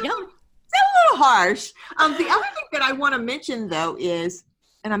always yelling? It's a little harsh. The other thing that I want to mention, though, is,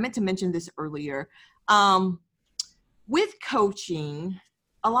 and I meant to mention this earlier, um, with coaching,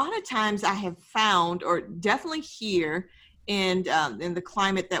 a lot of times I have found, or definitely here in the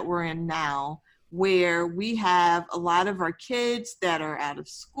climate that we're in now, where we have a lot of our kids that are out of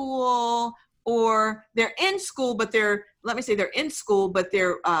school or they're in school, but let me say they're in school, but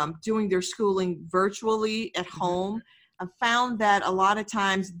they're doing their schooling virtually at Mhm. home. I found that a lot of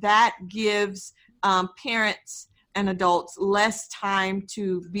times that gives parents and adults less time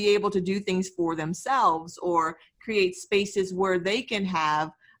to be able to do things for themselves or create spaces where they can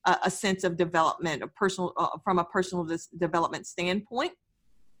have a sense of development, from a personal development standpoint.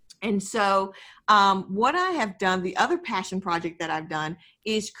 And so what I have done, the other passion project that I've done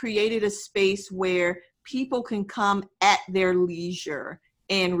is created a space where people can come at their leisure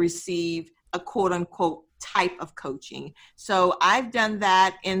and receive a quote unquote type of coaching. So I've done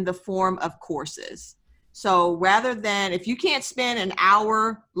that in the form of courses. So rather than, if you can't spend an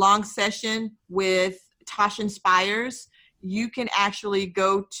hour long session with Tash Inspires, you can actually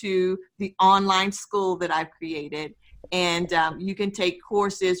go to the online school that I've created, and you can take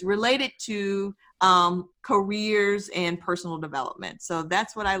courses related to careers and personal development. So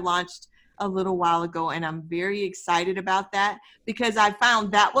that's what I launched a little while ago, and I'm very excited about that, because I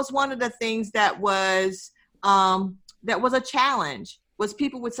found that was one of the things that was a challenge. Was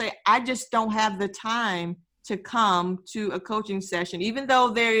people would say, I just don't have the time to come to a coaching session, even though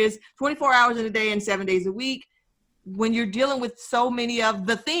there is 24 hours in a day and 7 days a week. When you're dealing with so many of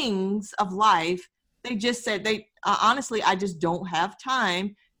the things of life, they just said, honestly, I just don't have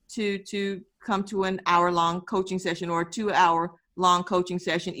time to come to an hour-long coaching session or a 2-hour long coaching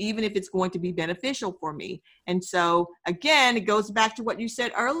session, even if it's going to be beneficial for me. And so again, it goes back to what you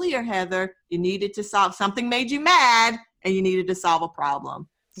said earlier, Heather. You needed to solve something, made you mad, and you needed to solve a problem.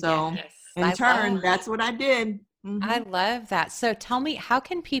 So Yes, in turn, that's what I did. I love that. So tell me, how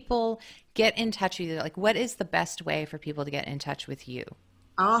can people get in touch with you? Like, what is the best way for people to get in touch with you?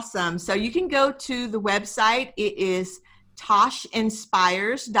 Awesome. So you can go to the website. It is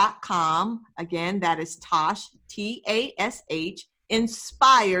tashinspires.com. Again, that is Tash, Tash,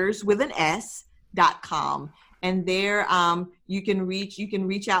 inspires with an S.com. And there you can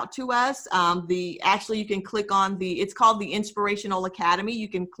reach out to us. You can click on it's called the Inspirational Academy. You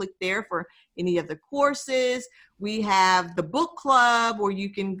can click there for any of the courses. We have the book club where you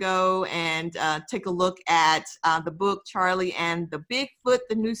can go and take a look at the book Charlie and the Bigfoot,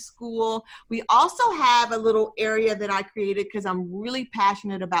 the new school. We also have a little area that I created because I'm really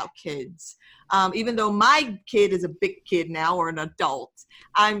passionate about kids. Even though my kid is a big kid now, or an adult,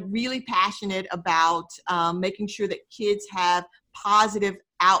 I'm really passionate about making sure that kids have positive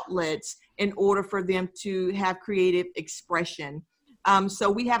outlets in order for them to have creative expression.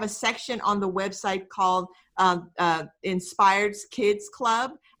 So we have a section on the website called Inspired Kids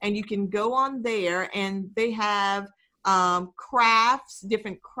Club, and you can go on there, and they have crafts,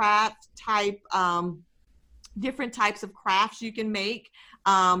 different types of crafts you can make,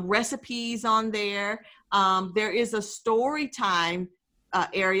 recipes on there. There is a story time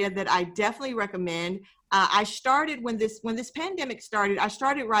area that I definitely recommend. I started when this pandemic started, I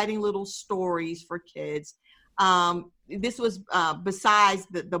started writing little stories for kids. This was besides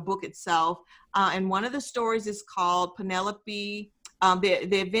the book itself. And one of the stories is called Penelope,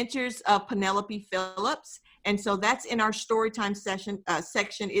 the Adventures of Penelope Phillips. And so that's in our storytime section.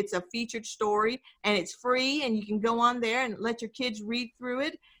 It's a featured story, and it's free, and you can go on there and let your kids read through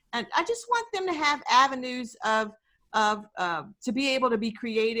it. And I just want them to have avenues to be able to be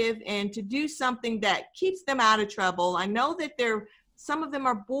creative and to do something that keeps them out of trouble. I know that some of them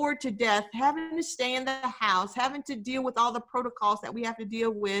are bored to death, having to stay in the house, having to deal with all the protocols that we have to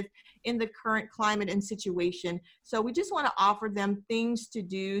deal with in the current climate and situation. So we just want to offer them things to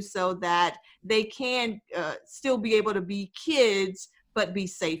do so that they can still be able to be kids, but be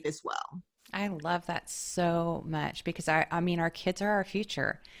safe as well. I love that so much because I mean, our kids are our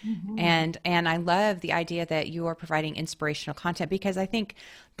future. Mm-hmm. And I love the idea that you are providing inspirational content, because I think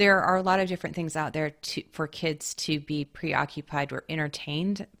there are a lot of different things out there for kids to be preoccupied or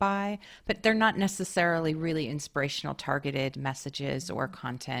entertained by, but they're not necessarily really inspirational, targeted messages or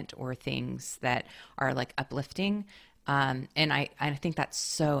content or things that are like uplifting. And I think that's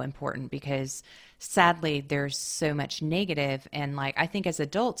so important because sadly there's so much negative, and like I think as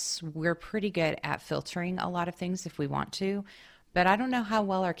adults we're pretty good at filtering a lot of things if we want to, but I don't know how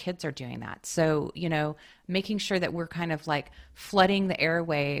well our kids are doing that. So, making sure that we're kind of like flooding the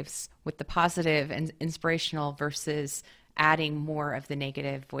airwaves with the positive and inspirational versus adding more of the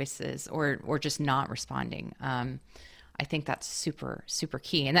negative voices or just not responding. I think that's super, super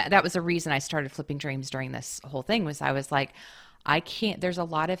key. And that was a reason I started Flipping Dreams during this whole thing. Was I was like, there's a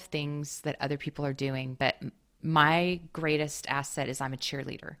lot of things that other people are doing, but my greatest asset is I'm a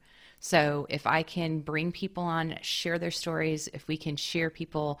cheerleader. So if I can bring people on, share their stories, if we can share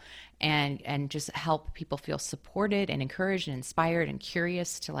people and just help people feel supported and encouraged and inspired and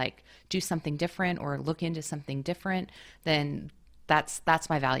curious to like do something different or look into something different, then that's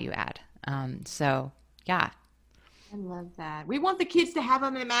my value add. So yeah. I love that. We want the kids to have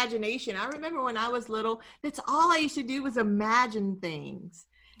an imagination. I remember when I was little, that's all I used to do was imagine things.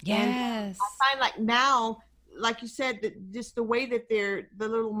 And Yes. I find like now, like you said, that just the way that the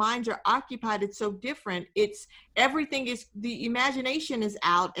little minds are occupied, it's so different. The imagination is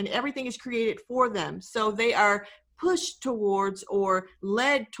out and everything is created for them. So they are pushed towards or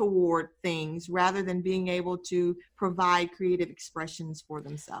led toward things rather than being able to provide creative expressions for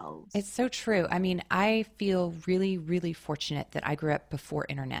themselves. It's so true. I mean, I feel really, really fortunate that I grew up before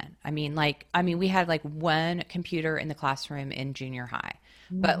internet. We had like one computer in the classroom in junior high,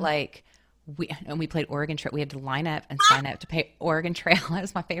 but Mhm. like we played Oregon Trail. We had to line up and sign up to play Oregon Trail. That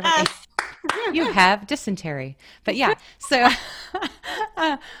was my favorite game. Yes. You have dysentery. But yeah, so,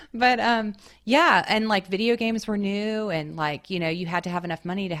 uh, but yeah, and like video games were new, and like, you had to have enough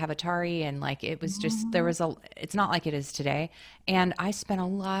money to have Atari, and like it was just, Mhm. it's not like it is today. And I spent a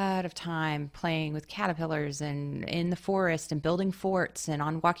lot of time playing with caterpillars and in the forest and building forts and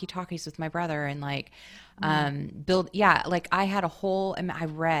on walkie-talkies with my brother and like, yeah, like I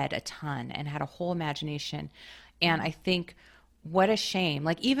read a ton and had a whole imagination. And I think, what a shame.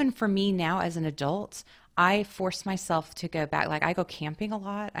 Like, even for me now as an adult, I force myself to go back. Like, I go camping a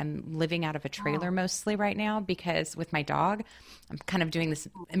lot. I'm living out of a trailer Wow. mostly right now because with my dog, I'm kind of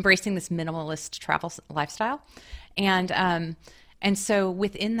embracing this minimalist travel lifestyle. And, and so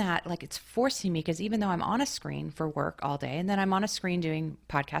within that, like it's forcing me because even though I'm on a screen for work all day and then I'm on a screen doing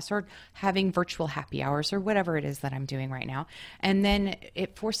podcasts or having virtual happy hours or whatever it is that I'm doing right now, and then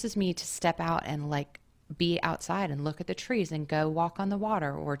it forces me to step out and like be outside and look at the trees and go walk on the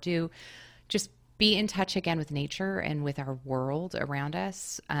water or do just be in touch again with nature and with our world around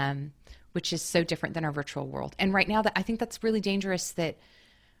us, which is so different than our virtual world. And right now, that I think that's really dangerous. That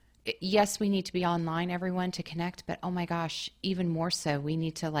yes, we need to be online, everyone, to connect, but oh my gosh, even more so, we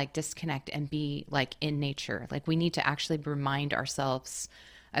need to like disconnect and be like in nature. Like we need to actually remind ourselves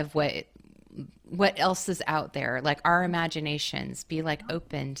of what else is out there, like our imaginations, be like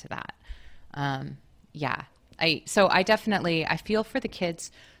open to that. Um, yeah. I definitely, I feel for the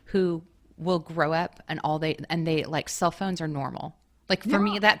kids who will grow up and they like cell phones are normal. Like for Yeah.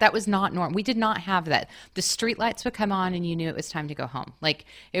 me, that was not normal. We did not have that. The street lights would come on and you knew it was time to go home. Like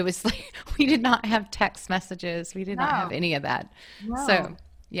it was like, we did not have text messages. We did not have No. any of that. So No.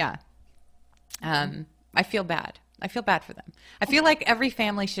 yeah, I feel bad. I feel bad for them. I feel like every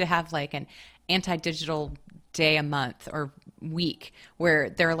family should have like an anti-digital day a month or week where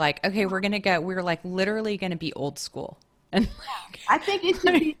they're like, okay, we're like literally going to be old school. And I think it should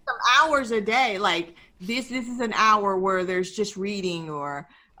like, be some hours a day. Like this is an hour where there's just reading or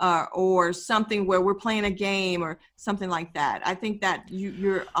something where we're playing a game or something like that. I think that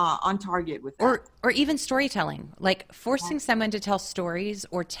you're on target with that. or even storytelling, like forcing someone to tell stories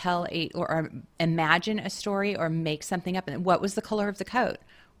or or imagine a story or make something up. And what was the color of the coat?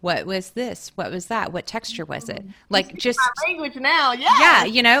 What was this? What was that? What texture was it? You Like speak my just language now. yeah,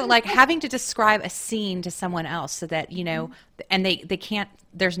 Yes. like having to describe a scene to someone else so that, and they can't,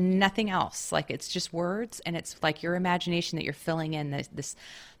 there's nothing else. Like it's just words and it's like your imagination that you're filling in this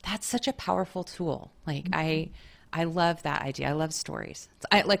that's such a powerful tool. Like I love that idea. I love stories.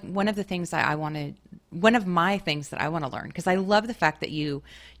 I like one of the things that I want to one of my things that I want to learn because I love the fact that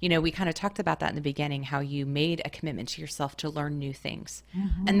we kind of talked about that in the beginning, how you made a commitment to yourself to learn new things.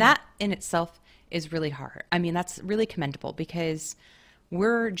 And Mhm. that in itself is really hard. I mean, that's really commendable because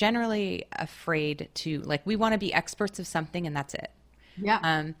we're generally afraid to like we want to be experts of something and that's it.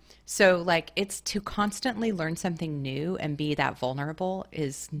 Yeah. So like it's to constantly learn something new and be that vulnerable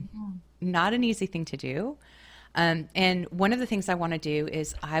is not an easy thing to do. And one of the things I want to do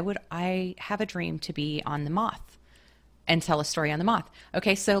is I have a dream to be on the Moth and tell a story on the Moth.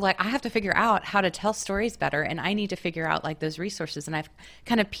 Okay, so like I have to figure out how to tell stories better and I need to figure out like those resources. And I've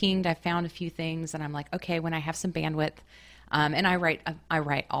kind of I found a few things and I'm like, okay, when I have some bandwidth, and I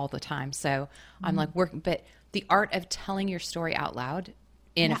write all the time. So I'm like but the art of telling your story out loud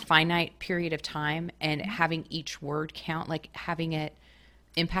in a Yeah. finite period of time and having each word count, like having it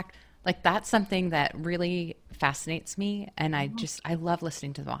impact, like that's something that really fascinates me. And I love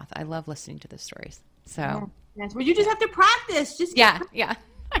listening to the Moth. I love listening to the stories. Yeah. So Yes. Well, you just have to practice. Just keep yeah, yeah.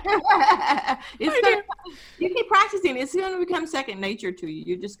 it's I gonna do. you keep practicing, it's gonna become second nature to you.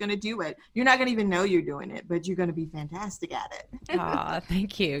 You're just gonna do it. You're not gonna even know you're doing it, but you're gonna be fantastic at it. Aw,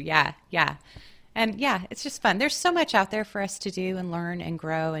 thank you. Yeah, yeah. And yeah, it's just fun. There's so much out there for us to do and learn and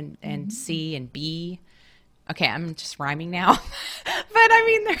grow and Mhm. see and be. Okay, I'm just rhyming now. But I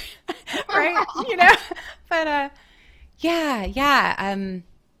mean, right? But yeah, yeah.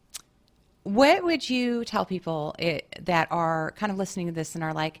 What would you tell people that are kind of listening to this and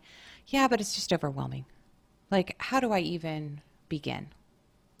are like, yeah, but it's just overwhelming. Like, how do I even begin?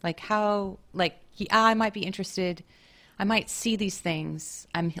 Like how, like, yeah, I might be interested. I might see these things.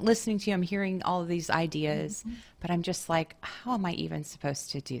 I'm listening to you. I'm hearing all of these ideas, but I'm just like, how am I even supposed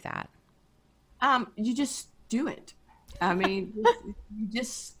to do that? You just do it. I mean, you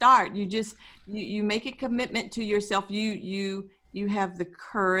just start. You make a commitment to yourself. You have the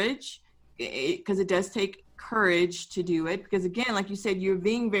courage, because it does take courage to do it. Because again, like you said, you're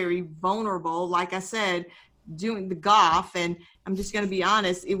being very vulnerable. Like I said, doing the golf, and I'm just going to be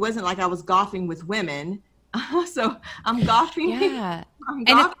honest, it wasn't like I was golfing with women. So I'm golfing. Yeah. I'm And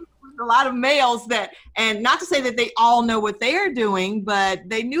golfing with a lot of males that, and not to say that they all know what they're doing, but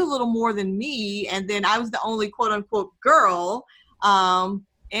they knew a little more than me. And then I was the only quote unquote girl.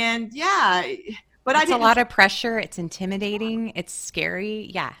 And yeah, but I it's a didn't. lot of pressure. It's intimidating. It's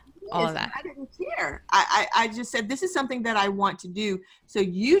scary. Yeah. All of Yes, that. I didn't care. I just said, this is something that I want to do. So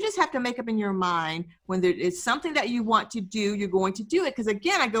you just have to make up in your mind when there is something that you want to do, you're going to do it. Because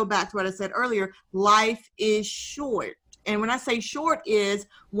again, I go back to what I said earlier, life is short. And when I say short is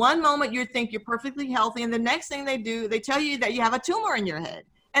one moment you think you're perfectly healthy, and the next thing they do, they tell you that you have a tumor in your head.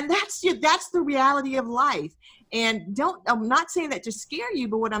 And that's the reality of life. And I'm not saying that to scare you,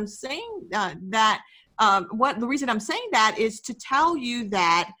 but what I'm saying what the reason I'm saying that is to tell you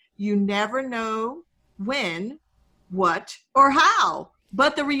that you never know when, what, or how.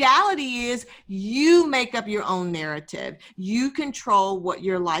 But the reality is you make up your own narrative. You control what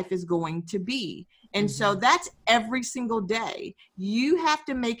your life is going to be. And so that's every single day. You have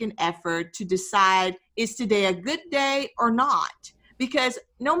to make an effort to decide, is today a good day or not? Because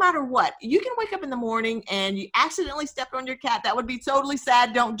no matter what, you can wake up in the morning and you accidentally stepped on your cat. That would be totally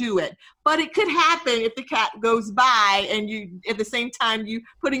sad. Don't do it. But it could happen if the cat goes by and you, at the same time, you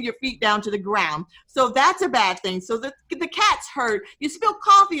putting your feet down to the ground. So that's a bad thing. So the cat's hurt. You spill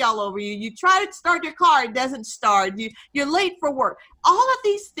coffee all over you. You try to start your car. It doesn't start. You're late for work. All of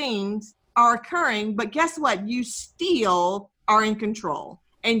these things are occurring. But guess what? You still are in control.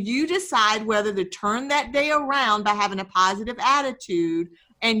 And you decide whether to turn that day around by having a positive attitude.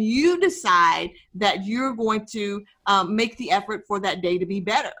 And you decide that you're going to make the effort for that day to be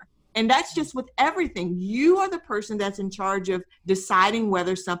better. And that's just with everything. You are the person that's in charge of deciding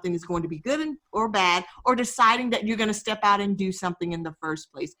whether something is going to be good or bad, or deciding that you're going to step out and do something in the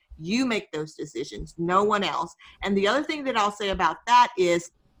first place. You make those decisions, no one else. And the other thing that I'll say about that is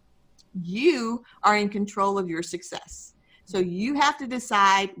you are in control of your success. So you have to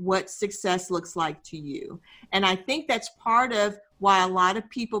decide what success looks like to you. And I think that's part of why a lot of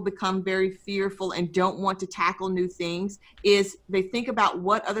people become very fearful and don't want to tackle new things, is they think about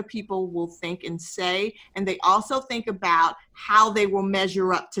what other people will think and say. And they also think about how they will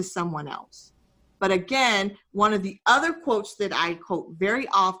measure up to someone else. But again, one of the other quotes that I quote very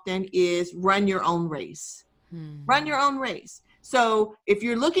often is run your own race. Run your own race. So if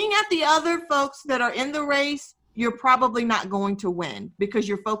you're looking at the other folks that are in the race, you're probably not going to win because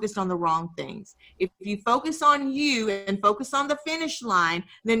you're focused on the wrong things. If you focus on you and focus on the finish line,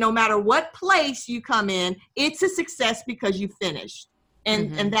 then no matter what place you come in, it's a success because you finished.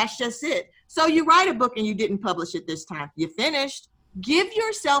 And that's just it. So you write a book and you didn't publish it this time. You finished. Give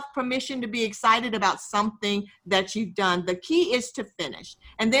yourself permission to be excited about something that you've done. The key is to finish.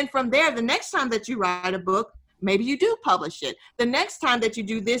 And then from there, the next time that you write a book, maybe you do publish it. The next time that you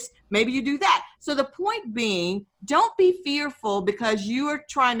do this, maybe you do that. So the point being, don't be fearful because you are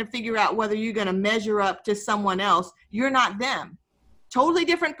trying to figure out whether you're going to measure up to someone else. You're not them. Totally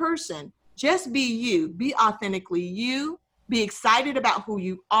different person. Just be you. Be authentically you. Be excited about who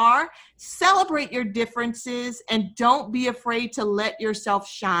you are. Celebrate your differences and don't be afraid to let yourself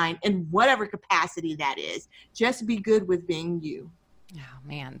shine in whatever capacity that is. Just be good with being you. Oh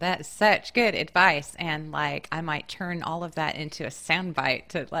man, that is such good advice. And like, I might turn all of that into a soundbite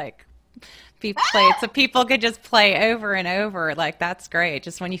to like be played so people could just play over and over. Like, that's great.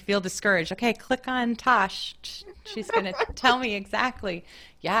 Just when you feel discouraged, okay, click on Tosh. She's going to tell me exactly.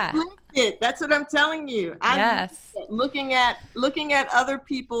 Yeah. That's what I'm telling you. Yes. Looking at other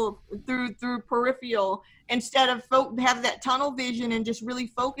people through peripheral instead of have that tunnel vision and just really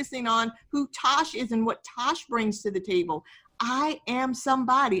focusing on who Tosh is and what Tosh brings to the table. I am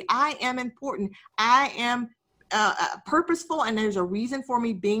somebody. I am important. I am purposeful, and there's a reason for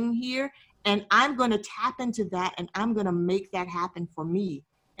me being here. And I'm going to tap into that, and I'm going to make that happen for me.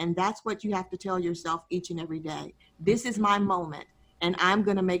 And that's what you have to tell yourself each and every day. This is my moment, and I'm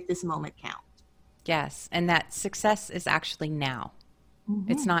going to make this moment count. Yes. And that success is actually now.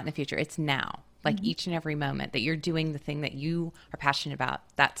 It's not in the future. It's now. Like each and every moment that you're doing the thing that you are passionate about,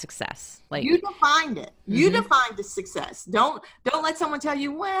 that success. Like, you defined it. You defined the success. Don't let someone tell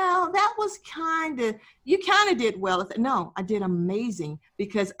you, well, that was you kind of did well. No, I did amazing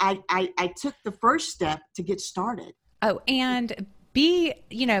because I took the first step to get started. oh, and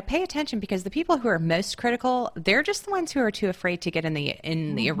pay attention, because the people who are most critical, they're just the ones who are too afraid to get in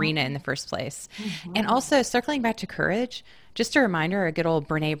the arena in the first place. And Mhm. also, circling back to courage, just a reminder, a good old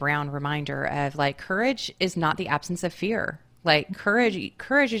Brene Brown reminder of, like, courage is not the absence of fear. Like, courage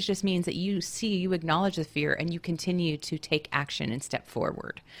is just means that you acknowledge the fear, and you continue to take action and step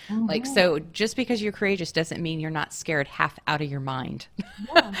forward. Like, Mhm. so just because you're courageous doesn't mean you're not scared half out of your mind.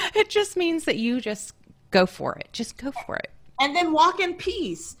 Yeah. It just means that you just go for it. Just go for it. And then walk in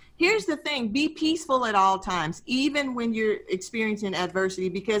peace. Here's the thing, be peaceful at all times, even when you're experiencing adversity,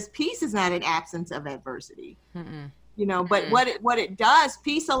 because peace is not an absence of adversity. Mm-mm. But what it does,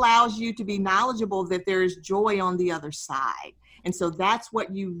 peace allows you to be knowledgeable that there is joy on the other side. And so that's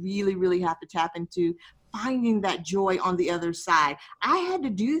what you really, really have to tap into, finding that joy on the other side. I had to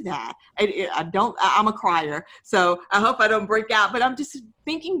do that. I'm a crier, so I hope I don't break out, but I'm just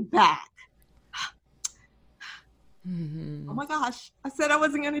thinking back. Oh Mm-hmm. my gosh, I said I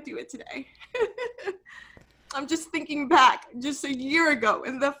wasn't going to do it today. I'm just thinking back just a year ago,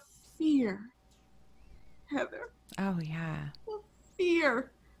 and the fear, Heather, Oh, yeah. the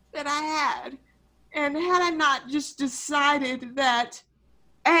fear that I had. And had I not just decided that,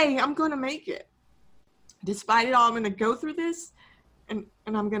 hey, I'm going to make it. Despite it all, I'm going to go through this, and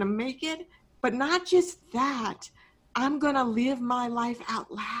I'm going to make it. But not just that, I'm going to live my life out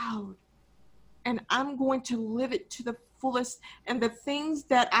loud. And I'm going to live it to the fullest. And the things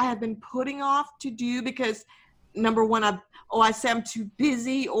that I have been putting off to do because, number one, I say I'm too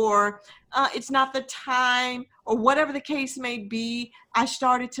busy, or it's not the time, or whatever the case may be, I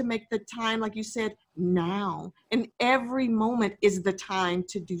started to make the time, like you said, now. And every moment is the time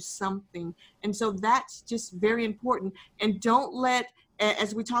to do something. And so that's just very important. And don't let,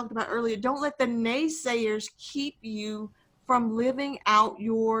 as we talked about earlier, don't let the naysayers keep you from living out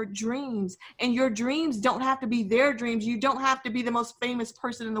your dreams. And your dreams don't have to be their dreams. You don't have to be the most famous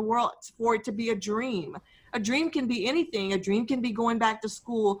person in the world for it to be a dream. A dream can be anything. A dream can be going back to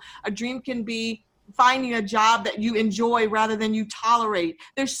school. A dream can be finding a job that you enjoy rather than you tolerate.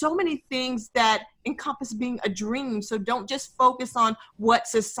 There's so many things that encompass being a dream. So don't just focus on what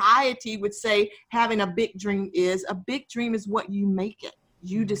society would say having a big dream is. A big dream is what you make it.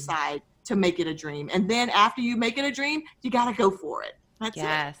 You Mm-hmm. decide to make it a dream. And then after you make it a dream, you got to go for it. That's it.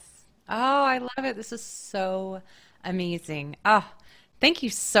 Yes. Oh, I love it. This is so amazing. Oh, thank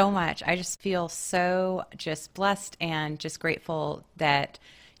you so much. I just feel so just blessed and just grateful that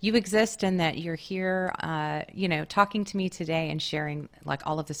you exist and that you're here, talking to me today and sharing, like,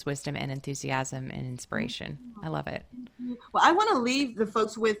 all of this wisdom and enthusiasm and inspiration. I love it. Well, I want to leave the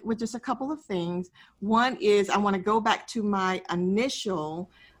folks with just a couple of things. One is I want to go back to my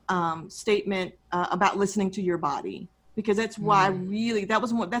initial statement about listening to your body, because that's why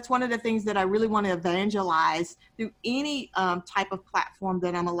Mm. that's one of the things that I really want to evangelize through any type of platform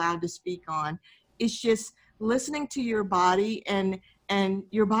that I'm allowed to speak on. It's just listening to your body, and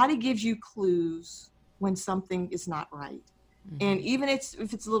your body gives you clues when something is not right. And Hmm. even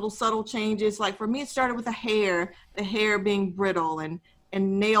if it's little subtle changes, like for me, it started with the hair being brittle, and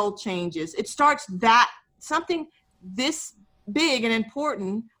nail changes. It starts that something this big and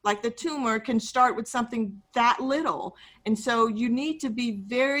important, like the tumor, can start with something that little. And so you need to be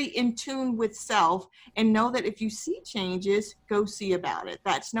very in tune with self and know that if you see changes, go see about it.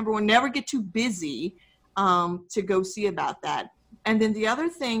 That's number one. Never get too busy to go see about that. And then the other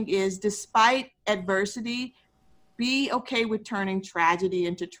thing is, despite adversity, be okay with turning tragedy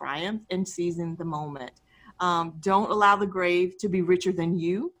into triumph and seizing the moment. Don't allow the grave to be richer than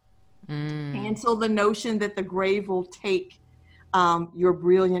you. Mm. Cancel the notion that the grave will take your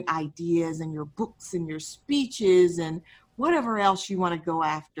brilliant ideas and your books and your speeches and whatever else you want to go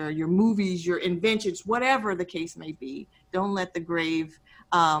after, your movies, your inventions, whatever the case may be. Don't let the grave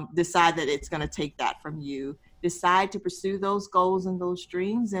decide that it's going to take that from you. Decide to pursue those goals and those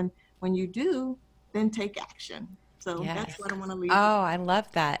dreams. And when you do, then take action. So that's Yes. what I want to leave with. Oh, I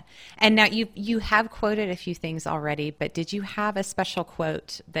love that. And now you have quoted a few things already, but did you have a special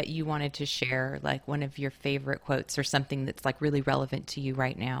quote that you wanted to share, like one of your favorite quotes or something that's, like, really relevant to you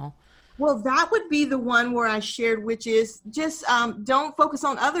right now? Well, that would be the one where I shared, which is just don't focus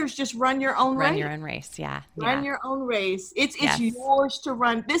on others, just run your own Run race. your own race. Yeah. Run Yeah. your own race. It's Yes. yours to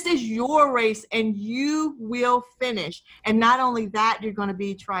run. This is your race, and you will finish. And not only that, you're going to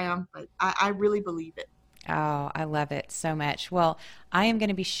be triumphant. I really believe it. Oh, I love it so much. Well, I am going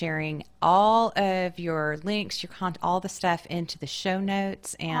to be sharing all of your links, your all the stuff into the show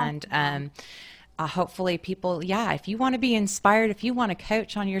notes, and Awesome. hopefully people, yeah, if you want to be inspired, if you want a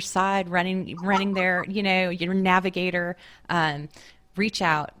coach on your side, running their, your navigator, reach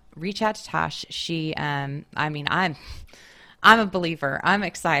out to Tash. I mean, I'm a believer. I'm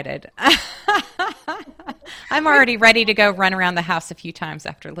excited. I'm already ready to go run around the house a few times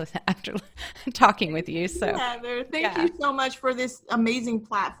after talking with you. So, Heather, thank yeah. you so much for this amazing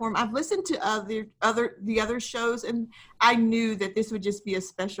platform. I've listened to the other shows, and I knew that this would just be a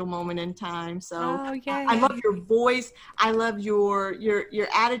special moment in time. So Oh, I yay. love your voice. I love your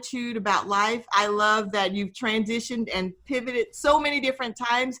attitude about life. I love that you've transitioned and pivoted so many different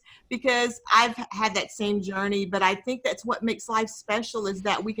times, because I've had that same journey. But I think that's what makes life special, is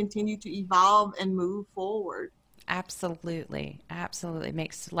that we continue to evolve and move forward. Absolutely. Absolutely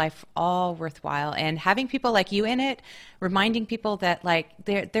makes life all worthwhile. And having people like you in it, reminding people that like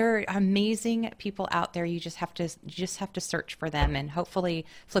there are amazing people out there. You just have to search for them, and hopefully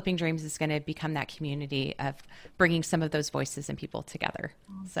Flipping Dreams is going to become that community of bringing some of those voices and people together.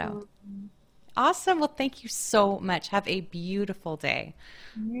 So, Absolutely. awesome. Well, thank you so much. Have a beautiful day.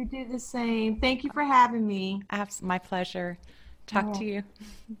 You do the same. Thank you for having me. My pleasure. All Talk right. to you.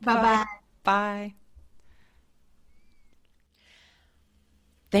 Bye Bye. bye. Bye.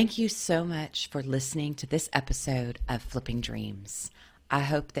 Thank you so much for listening to this episode of Flipping Dreams. I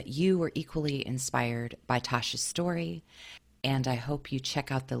hope that you were equally inspired by Tasha's story, and I hope you check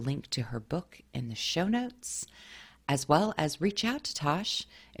out the link to her book in the show notes, as well as reach out to Tosh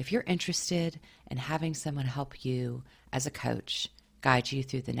if you're interested in having someone help you as a coach guide you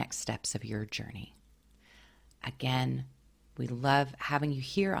through the next steps of your journey. Again, we love having you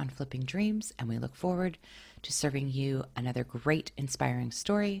here on Flipping Dreams, and we look forward to serving you another great, inspiring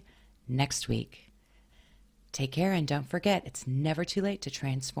story next week. Take care, and don't forget, it's never too late to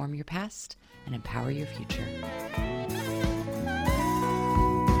transform your past and empower your future.